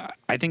mean,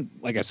 I think,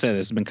 like I said,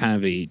 this has been kind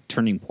of a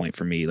turning point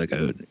for me, like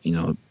a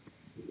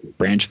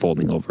branch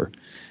folding over,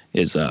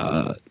 is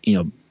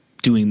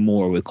doing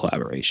more with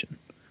collaboration.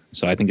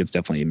 So I think it's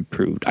definitely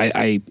improved.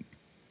 I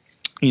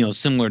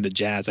similar to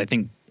jazz, I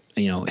think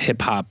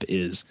hip hop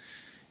is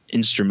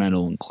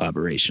instrumental in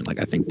collaboration. Like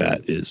I think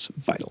that is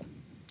vital.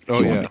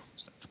 Oh yeah.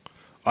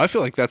 I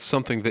feel like that's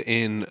something that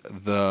in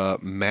the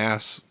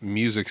mass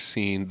music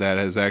scene that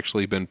has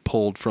actually been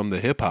pulled from the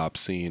hip hop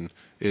scene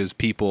is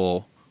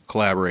people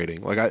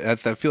collaborating. Like I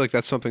feel like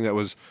that's something that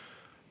was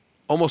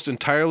almost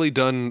entirely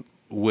done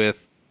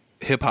with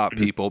hip hop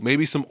people.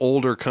 Maybe some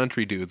older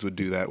country dudes would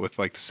do that with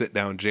like sit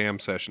down jam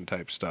session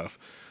type stuff.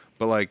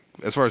 But like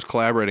as far as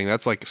collaborating,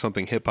 that's like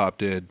something hip hop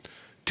did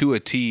to a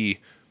T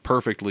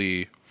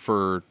perfectly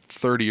for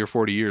 30 or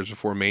 40 years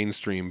before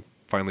mainstream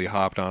finally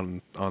hopped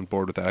on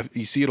board with that.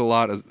 You see it a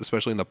lot,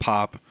 especially in the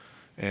pop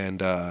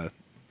and I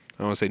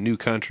don't want to say new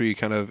country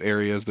kind of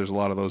areas. There's a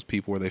lot of those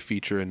people where they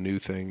feature in new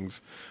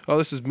things. Oh,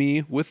 this is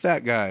me with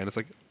that guy, and it's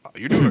like, oh,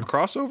 you're doing a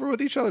crossover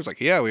with each other. It's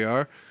like, yeah, we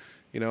are.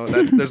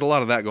 There's a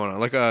lot of that going on,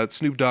 like a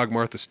Snoop Dogg,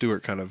 Martha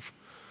Stewart kind of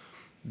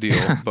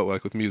deal, but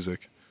like with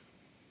music.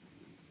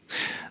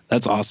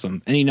 That's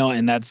awesome,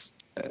 and that's.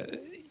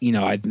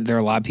 There are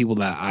a lot of people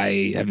that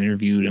I have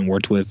interviewed and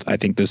worked with. I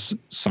think this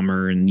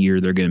summer and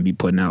year they're going to be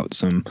putting out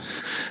some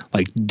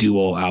like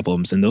duo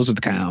albums, and those are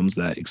the kind of albums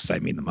that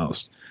excite me the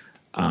most.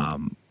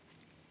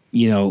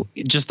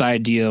 Just the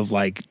idea of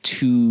like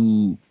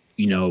 2,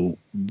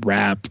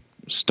 rap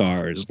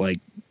stars like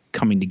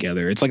coming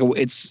together. It's like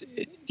it's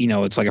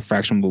like a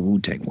fraction of what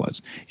Wu-Tang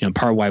was.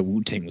 Part of why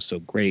Wu-Tang was so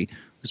great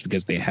was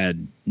because they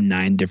had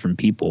 9 different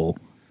people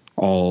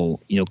all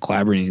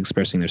collaborating,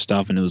 expressing their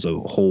stuff, and it was a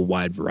whole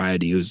wide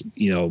variety. It was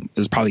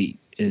probably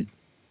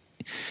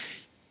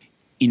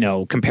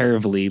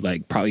comparatively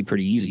like probably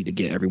pretty easy to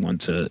get everyone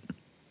to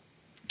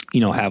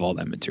have all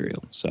that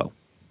material. So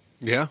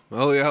yeah,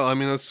 oh yeah, I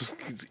mean that's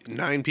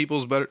 9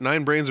 people's better.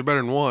 9 brains are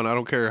better than one. I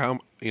don't care how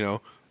I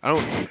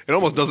don't. It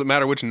almost doesn't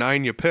matter which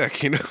 9 you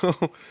pick.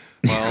 Well,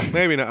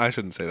 maybe not. I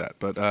shouldn't say that,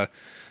 but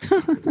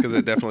because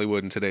it definitely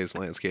would in today's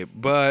landscape.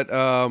 But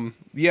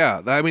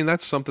yeah, I mean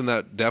that's something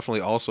that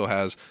definitely also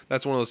has.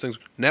 That's one of those things.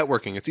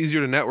 Networking. It's easier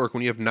to network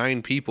when you have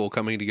 9 people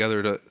coming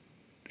together to.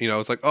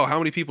 It's like, oh, how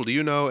many people do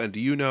you know, and do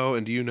you know,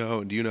 and do you know,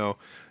 and do you know?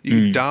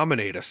 You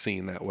dominate a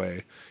scene that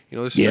way.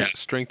 There's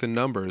strength in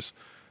numbers.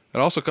 It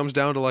also comes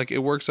down to like it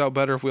works out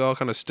better if we all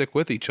kind of stick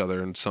with each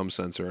other in some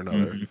sense or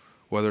another.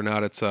 Whether or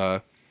not it's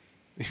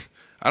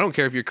I don't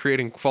care if you're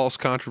creating false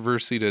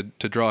controversy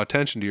to draw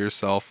attention to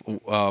yourself.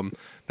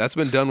 That's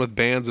been done with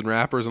bands and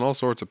rappers and all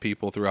sorts of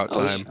people throughout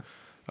time.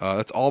 Yeah.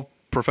 That's all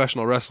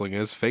professional wrestling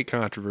is, fake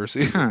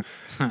controversy.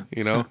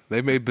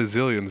 They've made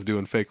bazillions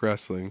doing fake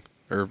wrestling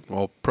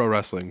or pro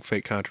wrestling,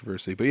 fake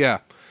controversy. But yeah,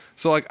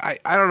 so like I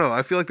don't know.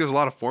 I feel like there's a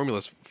lot of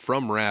formulas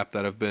from rap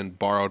that have been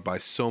borrowed by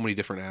so many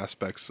different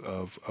aspects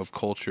of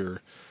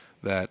culture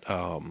that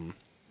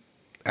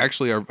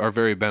actually are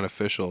very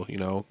beneficial.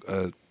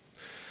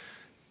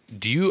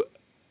 Do you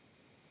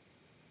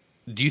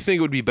think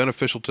it would be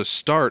beneficial to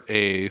start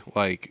a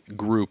like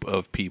group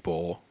of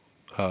people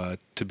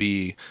to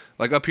be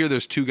like up here?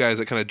 There's 2 guys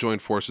that kind of join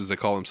forces. They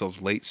call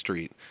themselves Late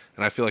Street,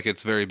 and I feel like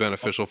it's very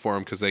beneficial for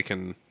them because they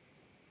can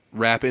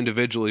rap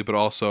individually, but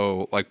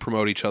also like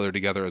promote each other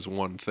together as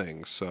one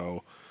thing.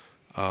 So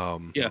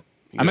yeah,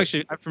 I'm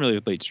familiar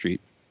with Late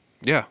Street.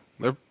 Yeah,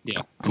 they're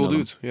cool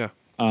dudes. Yeah.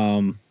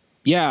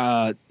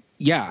 Yeah.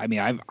 I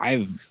mean,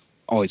 I've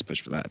always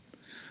pushed for that.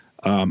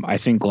 I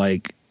think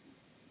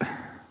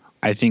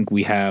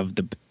we have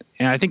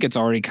and I think it's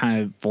already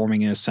kind of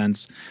forming in a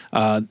sense.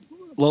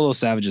 Lolo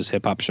Savage's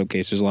Hip Hop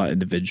Showcase, there's a lot of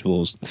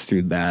individuals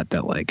through that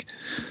like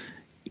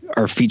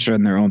are featured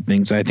in their own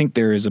things. I think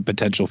there is a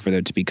potential for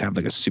there to be kind of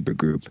like a super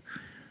group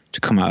to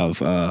come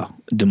out of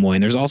Des Moines.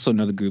 There's also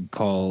another group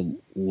called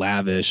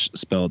Lavish,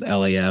 spelled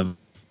LAV,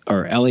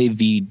 or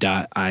lav.ish.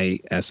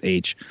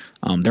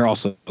 They're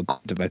also a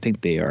collective. I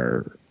think they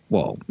are,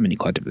 well, mini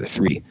collective. They're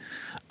 3.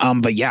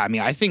 But yeah, I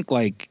mean, I think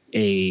like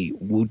a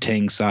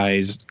Wu-Tang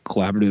sized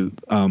collective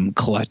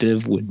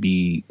would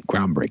be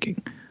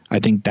groundbreaking. I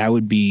think that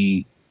would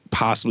be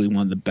possibly one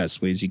of the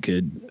best ways you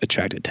could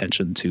attract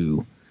attention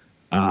to,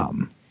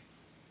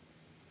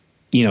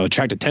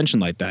 attract attention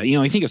like that.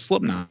 You think of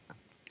Slipknot.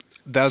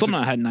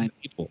 Slipknot had 9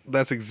 people.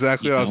 That's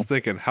exactly what I was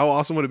thinking. How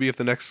awesome would it be if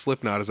the next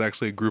Slipknot is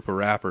actually a group of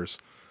rappers?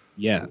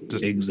 Yeah,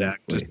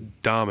 exactly.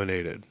 Just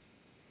dominated.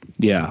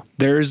 Yeah,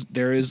 there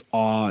is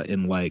awe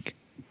in like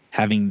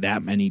having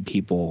that many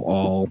people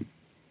all,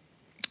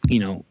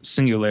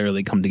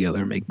 singularly come together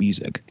and make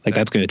music. Like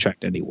that's going to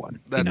attract anyone.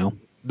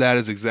 That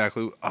is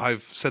exactly.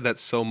 I've said that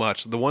so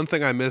much. The one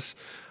thing I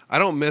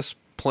don't miss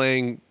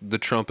playing the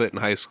trumpet in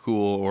high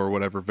school or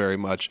whatever very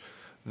much.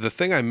 The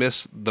thing I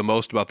miss the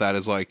most about that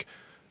is like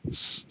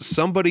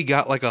somebody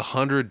got like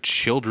 100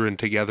 children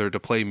together to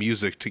play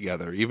music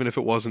together, even if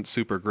it wasn't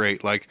super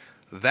great. Like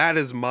that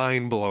is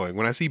mind blowing.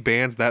 When I see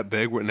bands that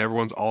big when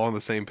everyone's all on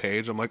the same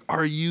page, I'm like,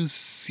 are you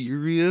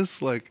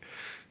serious? Like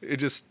it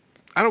just,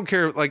 I don't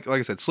care. Like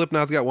I said,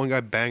 Slipknot's got one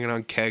guy banging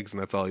on kegs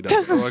and that's all he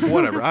does. Or like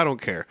whatever, I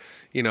don't care.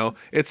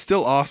 It's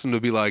still awesome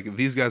to be like,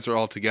 these guys are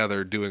all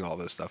together doing all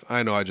this stuff.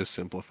 I know I just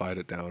simplified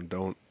it down.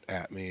 Don't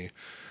at me.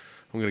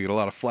 I'm going to get a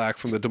lot of flack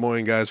from the Des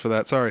Moines guys for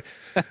that. Sorry.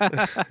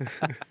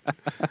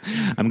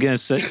 I'm going to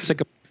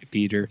sick of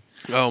Peter.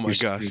 Oh my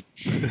gosh.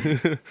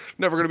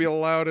 Never going to be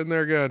allowed in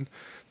there again.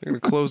 They're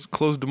going to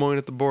close Des Moines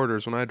at the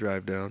borders when I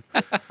drive down.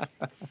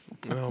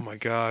 Oh my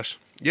gosh.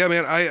 Yeah,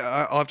 man,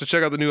 I'll have to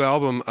check out the new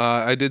album.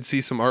 I did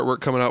see some artwork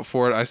coming out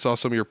for it. I saw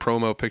some of your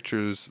promo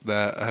pictures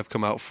that have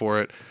come out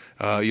for it.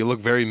 You look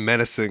very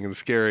menacing and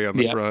scary on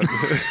the front.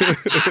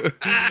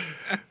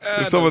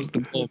 If someone's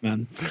the goal,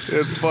 man.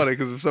 It's funny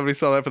because if somebody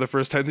saw that for the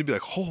first time, they'd be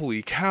like,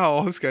 "Holy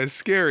cow, this guy's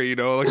scary!"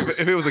 Like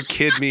if it was a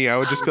kid me, I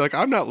would just be like,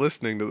 "I'm not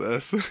listening to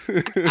this."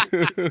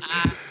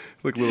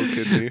 Like little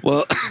kid me.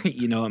 Well,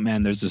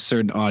 man, there's a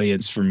certain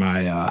audience for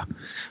my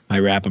my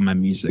rap and my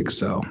music,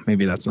 so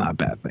maybe that's not a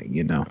bad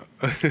thing,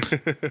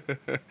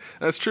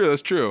 That's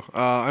true.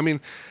 I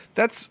mean,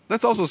 that's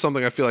also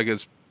something I feel like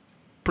is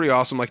pretty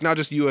awesome. Like not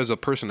just you as a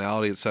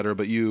personality, etc.,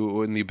 but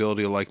you in the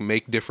ability to like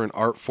make different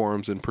art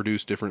forms and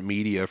produce different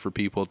media for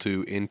people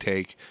to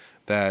intake.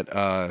 That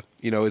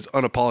is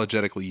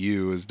unapologetically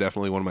you is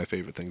definitely one of my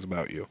favorite things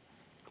about you.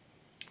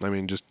 I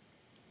mean, just.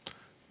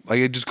 Like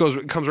it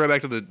comes right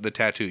back to the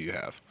tattoo you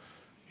have,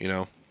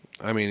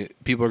 I mean,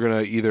 people are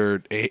going to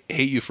either hate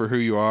you for who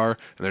you are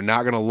and they're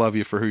not going to love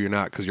you for who you're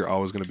not because you're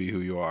always going to be who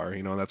you are.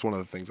 And that's one of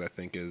the things I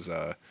think is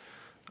one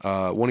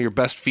of your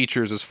best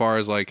features as far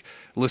as like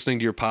listening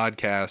to your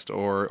podcast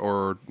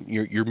or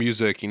your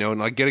music, and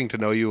like getting to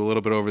know you a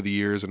little bit over the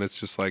years. And it's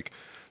just like,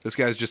 this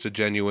guy's just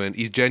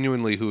he's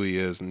genuinely who he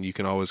is. And you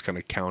can always kind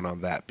of count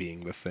on that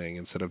being the thing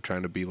instead of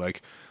trying to be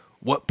like,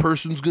 what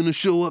person's going to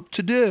show up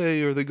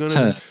today? Are they going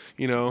to,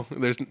 you're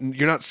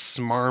not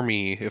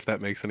smarmy, if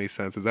that makes any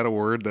sense. Is that a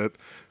word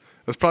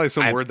that's probably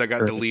some word that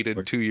got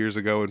deleted 2 years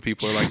ago and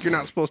people are like, you're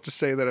not supposed to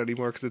say that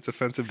anymore because it's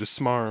offensive to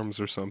smarms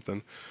or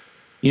something.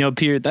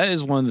 Peter, that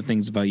is one of the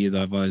things about you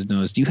that I've always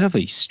noticed. You have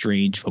a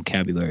strange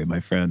vocabulary, my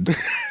friend.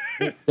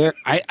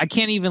 I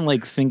can't even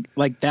like think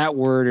like that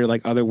word or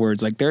like other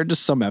words. Like there are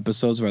just some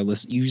episodes where I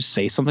listen, you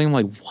say something I'm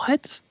like,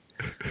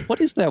 what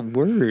is that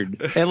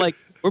word? And like,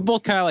 we're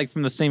both kind of like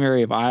from the same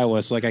area of Iowa,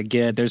 so like I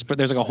get there's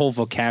like a whole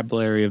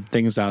vocabulary of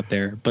things out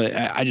there, but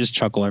I just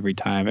chuckle every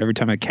time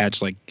I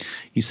catch like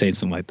you say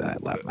something like that, I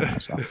laugh my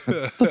ass off.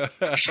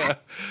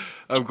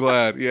 I'm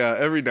glad. Yeah,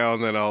 every now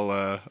and then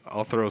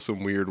I'll throw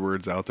some weird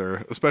words out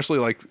there, especially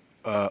like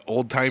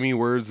old timey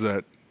words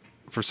that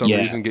for some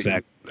reason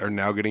are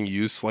now getting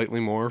used slightly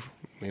more,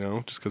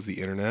 just because of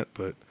the internet,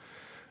 but.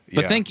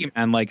 But thank you,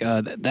 man. Like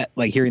that,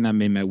 like hearing that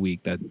made my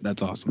week.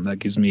 That's awesome. That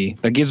gives me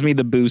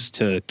the boost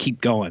to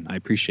keep going. I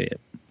appreciate it.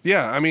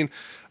 Yeah, I mean,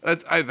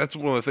 that's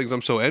one of the things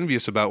I'm so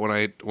envious about when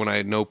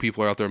I know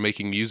people are out there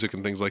making music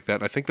and things like that.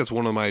 And I think that's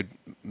one of my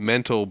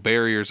mental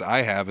barriers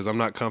I have is I'm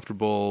not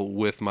comfortable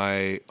with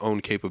my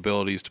own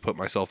capabilities to put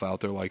myself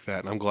out there like that.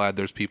 And I'm glad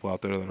there's people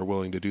out there that are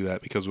willing to do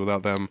that because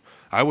without them,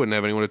 I wouldn't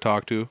have anyone to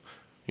talk to.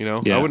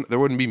 Yeah. There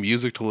wouldn't be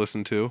music to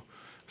listen to.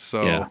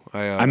 So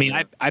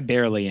yeah. I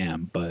barely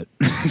am, but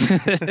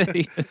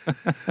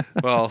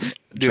well,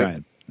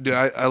 dude,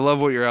 I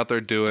love what you're out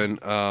there doing.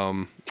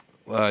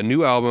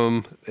 New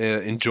album,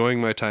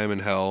 Enjoying My Time in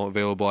Hell,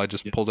 available. I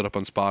just pulled it up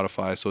on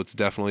Spotify, so it's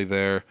definitely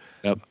there.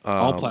 Yep,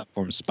 all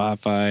platforms,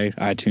 Spotify,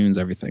 iTunes,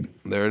 everything.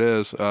 There it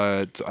is.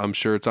 I'm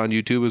sure it's on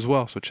YouTube as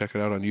well, so check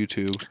it out on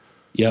YouTube.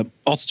 Yep.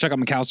 Also check out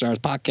McAllister Hours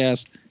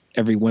podcast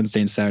every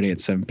Wednesday and Saturday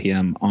at 7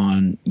 p.m.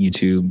 on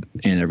YouTube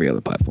and every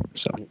other platform.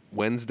 So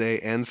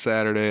Wednesday and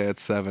Saturday at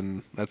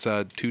 7. That's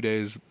 2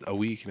 days a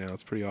week now.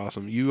 It's pretty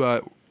awesome.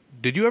 You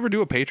did you ever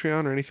do a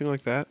Patreon or anything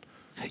like that?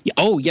 Yeah,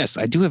 oh yes,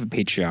 I do have a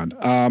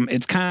Patreon.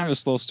 It's kind of a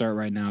slow start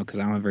right now because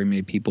I don't have very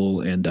many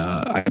people, and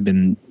I've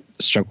been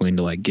struggling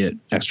to like get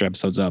extra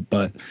episodes up.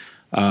 But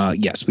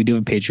yes, we do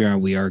have a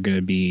Patreon. We are going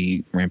to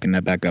be ramping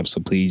that back up.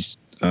 So please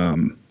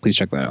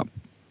check that out.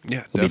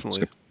 Yeah,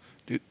 definitely.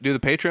 Dude, the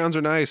Patreons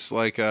are nice.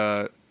 Like,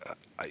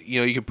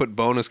 you can put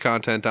bonus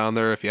content on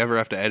there. If you ever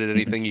have to edit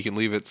anything, you can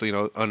leave it,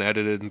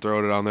 unedited and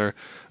throw it on there.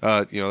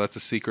 That's a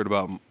secret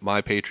about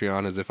my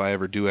Patreon is if I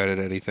ever do edit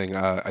anything,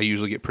 I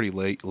usually get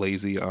pretty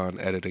lazy on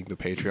editing the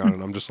Patreon,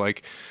 and I'm just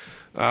like,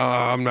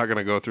 I'm not going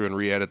to go through and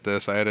re-edit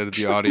this. I edited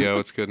the audio.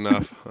 It's good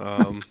enough.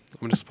 I'm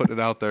just putting it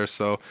out there.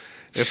 So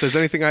if there's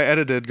anything I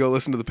edited, go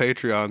listen to the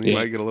Patreon. You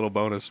might get a little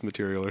bonus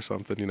material or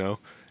something,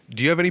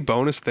 Do you have any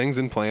bonus things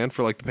in plan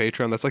for like the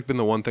Patreon? That's like been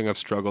the one thing I've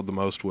struggled the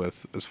most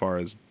with as far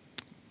as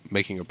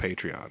making a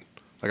Patreon.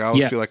 Like I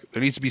always feel like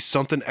there needs to be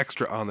something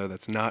extra on there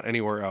that's not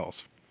anywhere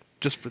else,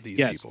 just for these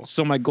people.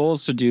 So my goal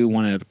is to do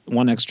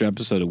one extra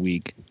episode a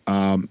week.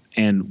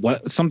 And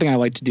something I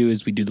like to do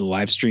is we do the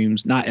live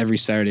streams, not every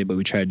Saturday, but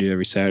we try to do it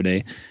every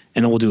Saturday,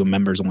 and then we'll do a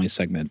members only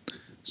segment.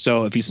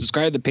 So if you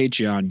subscribe to the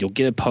Patreon, you'll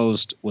get a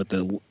post with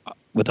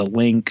a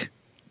link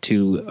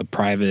to a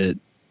private,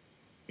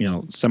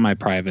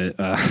 semi-private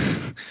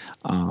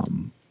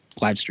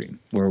live stream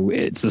where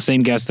it's the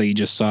same guest that you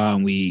just saw,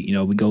 and we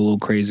go a little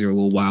crazier, a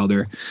little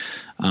wilder.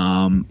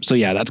 So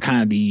yeah, that's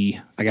kind of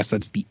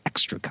that's the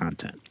extra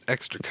content.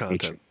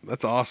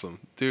 That's awesome,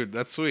 dude.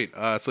 That's sweet.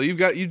 So you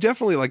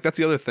definitely, like, that's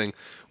the other thing.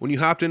 When you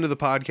hopped into the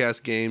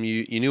podcast game,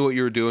 you knew what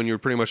you were doing. You were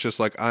pretty much just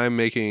like, I'm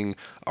making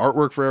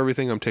artwork for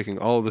everything. I'm taking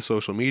all of the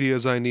social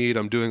medias I need.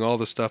 I'm doing all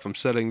the stuff. I'm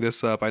setting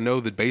this up. I know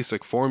the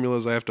basic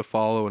formulas I have to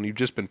follow, and you've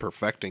just been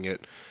perfecting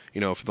it,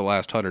 for the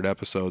last 100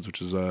 episodes,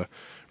 which is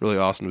really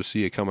awesome to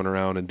see you coming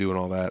around and doing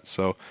all that.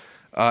 So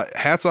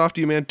hats off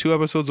to you, man. 2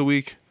 episodes a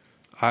week.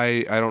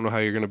 I don't know how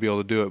you're going to be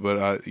able to do it,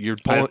 but you're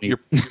pulling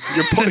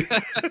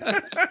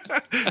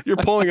you're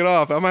pulling it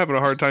off. I'm having a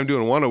hard time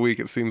doing 1 a week.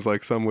 It seems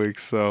like some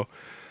weeks. So,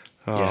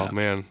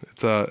 man,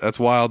 it's that's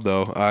wild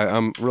though.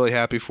 I'm really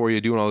happy for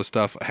you doing all this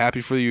stuff.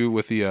 Happy for you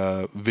with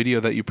the video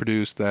that you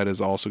produced. That is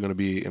also going to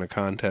be in a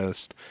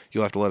contest.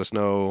 You'll have to let us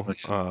know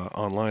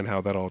online how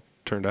that all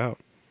turned out.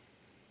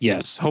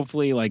 Yes,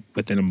 hopefully, like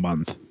within a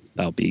month,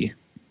 that'll be.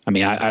 I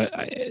mean,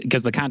 I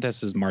because the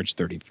contest is March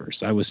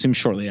 31st. I would assume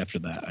shortly after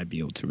that I'd be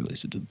able to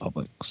release it to the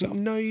public. So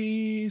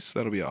nice,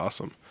 that'll be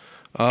awesome.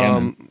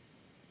 Yeah,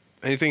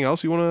 anything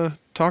else you want to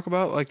talk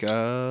about? Like,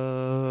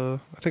 I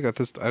think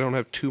I don't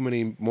have too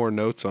many more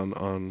notes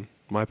on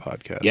my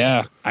podcast.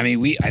 Yeah, I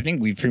mean, I think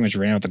we pretty much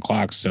ran out the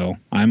clock. So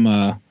I'm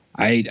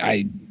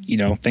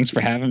thanks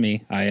for having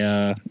me.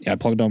 I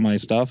plugged all my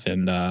stuff,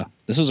 and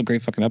this was a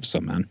great fucking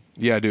episode, man.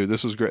 Yeah, dude,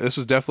 this was great. This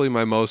was definitely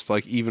my most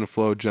like even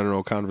flow,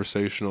 general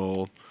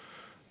conversational.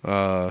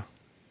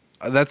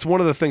 That's one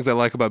of the things I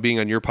like about being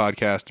on your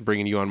podcast and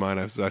bringing you on mine.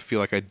 Is I feel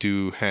like I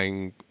do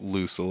hang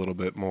loose a little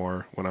bit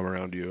more when I'm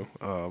around you.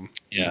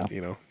 Yeah,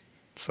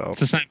 so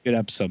it's a good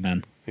episode,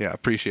 man. Yeah,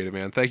 appreciate it,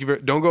 man. Thank you.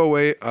 Don't go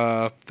away.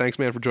 Thanks,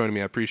 man, for joining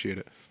me. I appreciate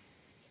it.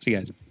 See you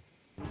guys.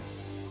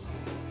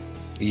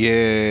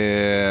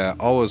 Yeah,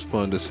 always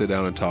fun to sit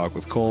down and talk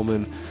with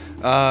Coleman.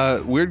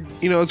 Weird,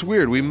 it's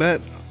weird. We met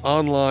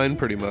online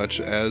pretty much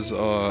as a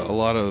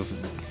lot of,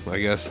 I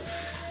guess,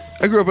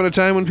 I grew up in a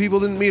time when people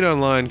didn't meet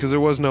online because there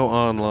was no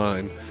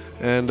online.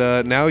 And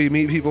now you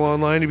meet people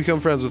online, you become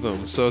friends with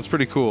them. So it's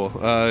pretty cool.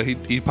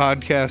 He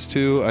podcasts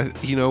too.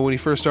 When he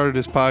first started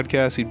his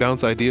podcast, he'd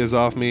bounce ideas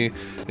off me,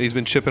 and he's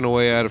been chipping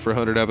away at it for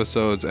 100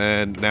 episodes,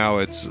 and now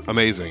it's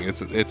amazing.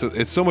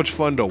 It's so much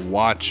fun to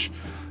watch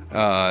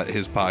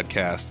his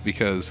podcast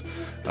because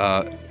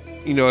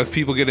if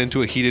people get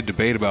into a heated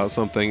debate about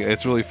something,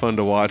 it's really fun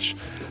to watch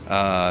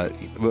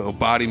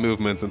body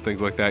movements and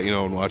things like that,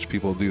 and watch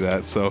people do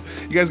that. So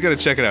you guys got to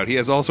check it out. He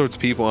has all sorts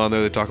of people on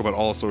there that talk about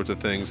all sorts of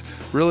things.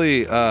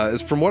 Really,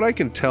 from what I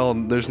can tell,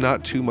 there's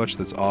not too much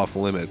that's off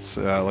limits.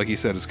 Like he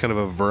said, it's kind of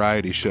a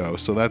variety show.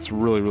 So that's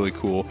really, really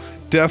cool.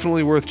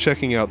 Definitely worth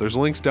checking out. There's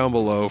links down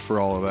below for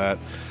all of that.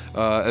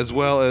 As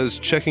well as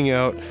checking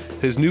out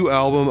his new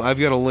album. I've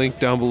got a link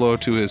down below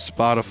to his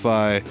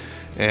Spotify,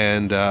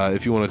 and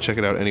if you want to check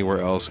it out anywhere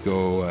else,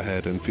 go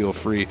ahead and feel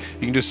free.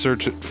 You can just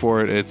search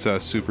for it. It's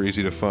super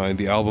easy to find.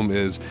 The album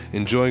is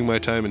Enjoying My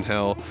Time in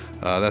Hell.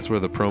 That's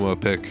where the promo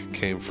pic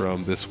came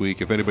from this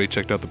week. If anybody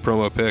checked out the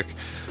promo pic,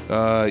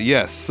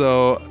 yes.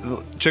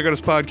 So check out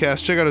his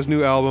podcast, check out his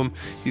new album.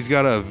 He's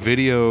got a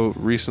video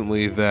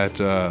recently that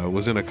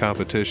was in a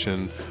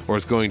competition, or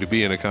is going to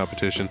be in a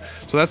competition.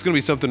 So that's going to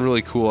be something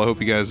really cool. I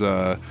hope you guys,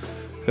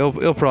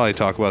 he'll probably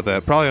talk about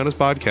that, probably on his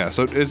podcast.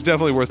 So it's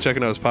definitely worth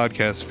checking out his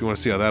podcast if you want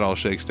to see how that all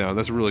shakes down.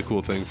 That's a really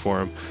cool thing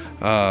for him.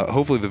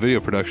 Hopefully the video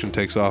production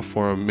takes off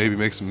for him, maybe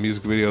make some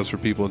music videos for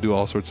people and do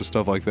all sorts of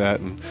stuff like that.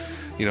 And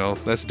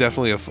that's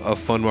definitely a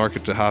fun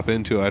market to hop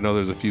into. I know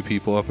there's a few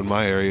people up in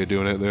my area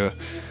doing it. There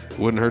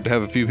wouldn't hurt to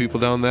have a few people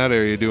down that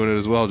area doing it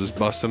as well, just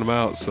busting them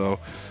out. So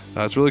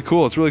it's really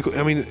cool. It's really cool.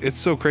 I mean, it's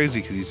so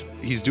crazy because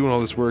he's doing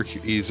all this work.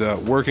 He's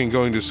working,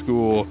 going to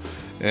school,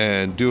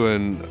 and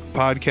doing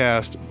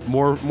podcast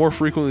more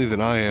frequently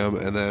than I am,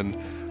 and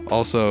then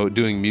also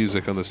doing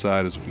music on the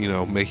side, as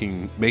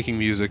making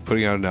music,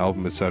 putting out an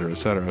album, etc.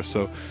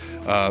 So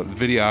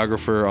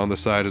videographer on the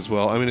side as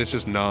well. I mean, it's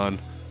just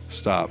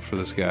non-stop for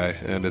this guy,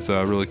 and it's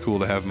really cool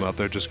to have him out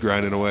there just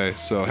grinding away.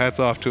 So hats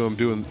off to him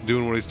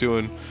doing what he's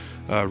doing,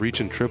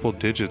 reaching triple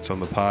digits on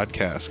the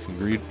podcast.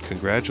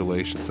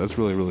 Congratulations. That's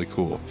really, really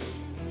cool.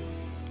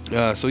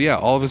 So yeah,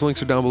 all of his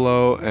links are down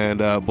below, and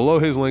below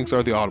his links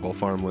are the Audible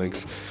Farm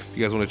links. If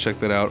you guys want to check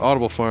that out,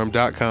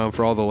 audiblefarm.com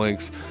for all the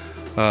links.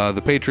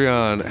 The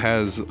Patreon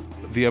has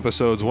the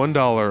episodes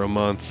 $1 a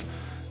month,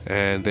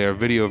 and they are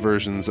video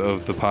versions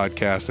of the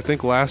podcast. I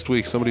think last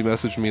week somebody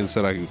messaged me and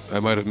said I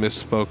might have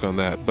misspoke on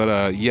that,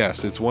 but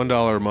yes, it's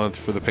 $1 a month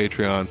for the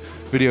Patreon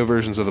video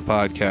versions of the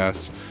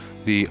podcasts.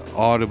 The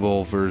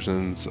Audible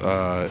versions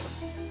are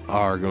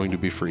going to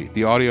be free.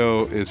 The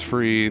audio is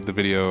free. The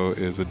video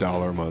is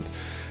 $1 a month.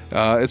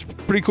 It's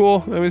pretty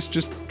cool. I mean, it's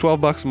just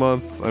 $12 a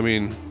month. I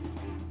mean,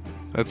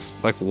 that's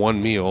like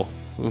one meal,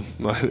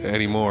 not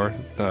anymore.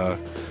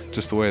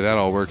 Just the way that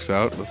all works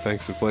out.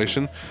 Thanks,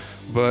 inflation.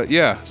 But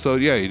yeah, so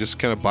yeah, you just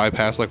kind of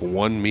bypass like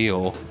one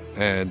meal,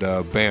 and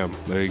bam,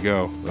 there you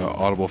go.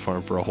 Audible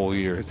Farm for a whole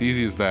year. It's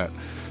easy as that.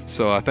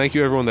 So thank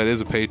you everyone that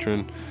is a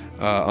patron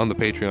on the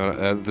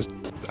Patreon.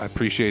 I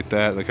appreciate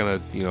that. That kind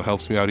of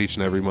helps me out each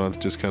and every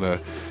month. Just kind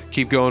of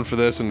keep going for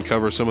this and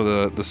cover some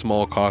of the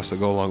small costs that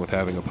go along with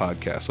having a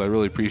podcast. So I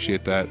really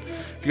appreciate that.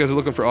 If you guys are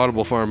looking for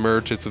Audible Farm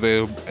merch, it's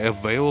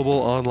available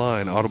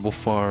online.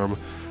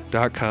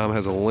 audiblefarm.com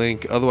has a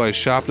link. Otherwise,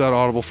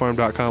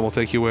 shop.audiblefarm.com will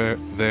take you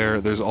there.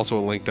 There's also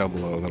a link down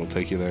below that'll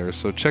take you there.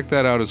 So check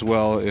that out as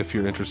well if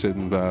you're interested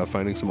in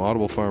finding some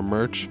Audible Farm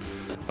merch.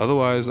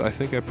 Otherwise, I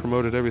think I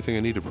promoted everything I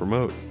need to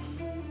promote.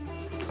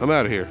 I'm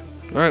out of here.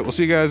 All right, we'll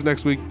see you guys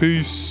next week.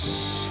 Peace.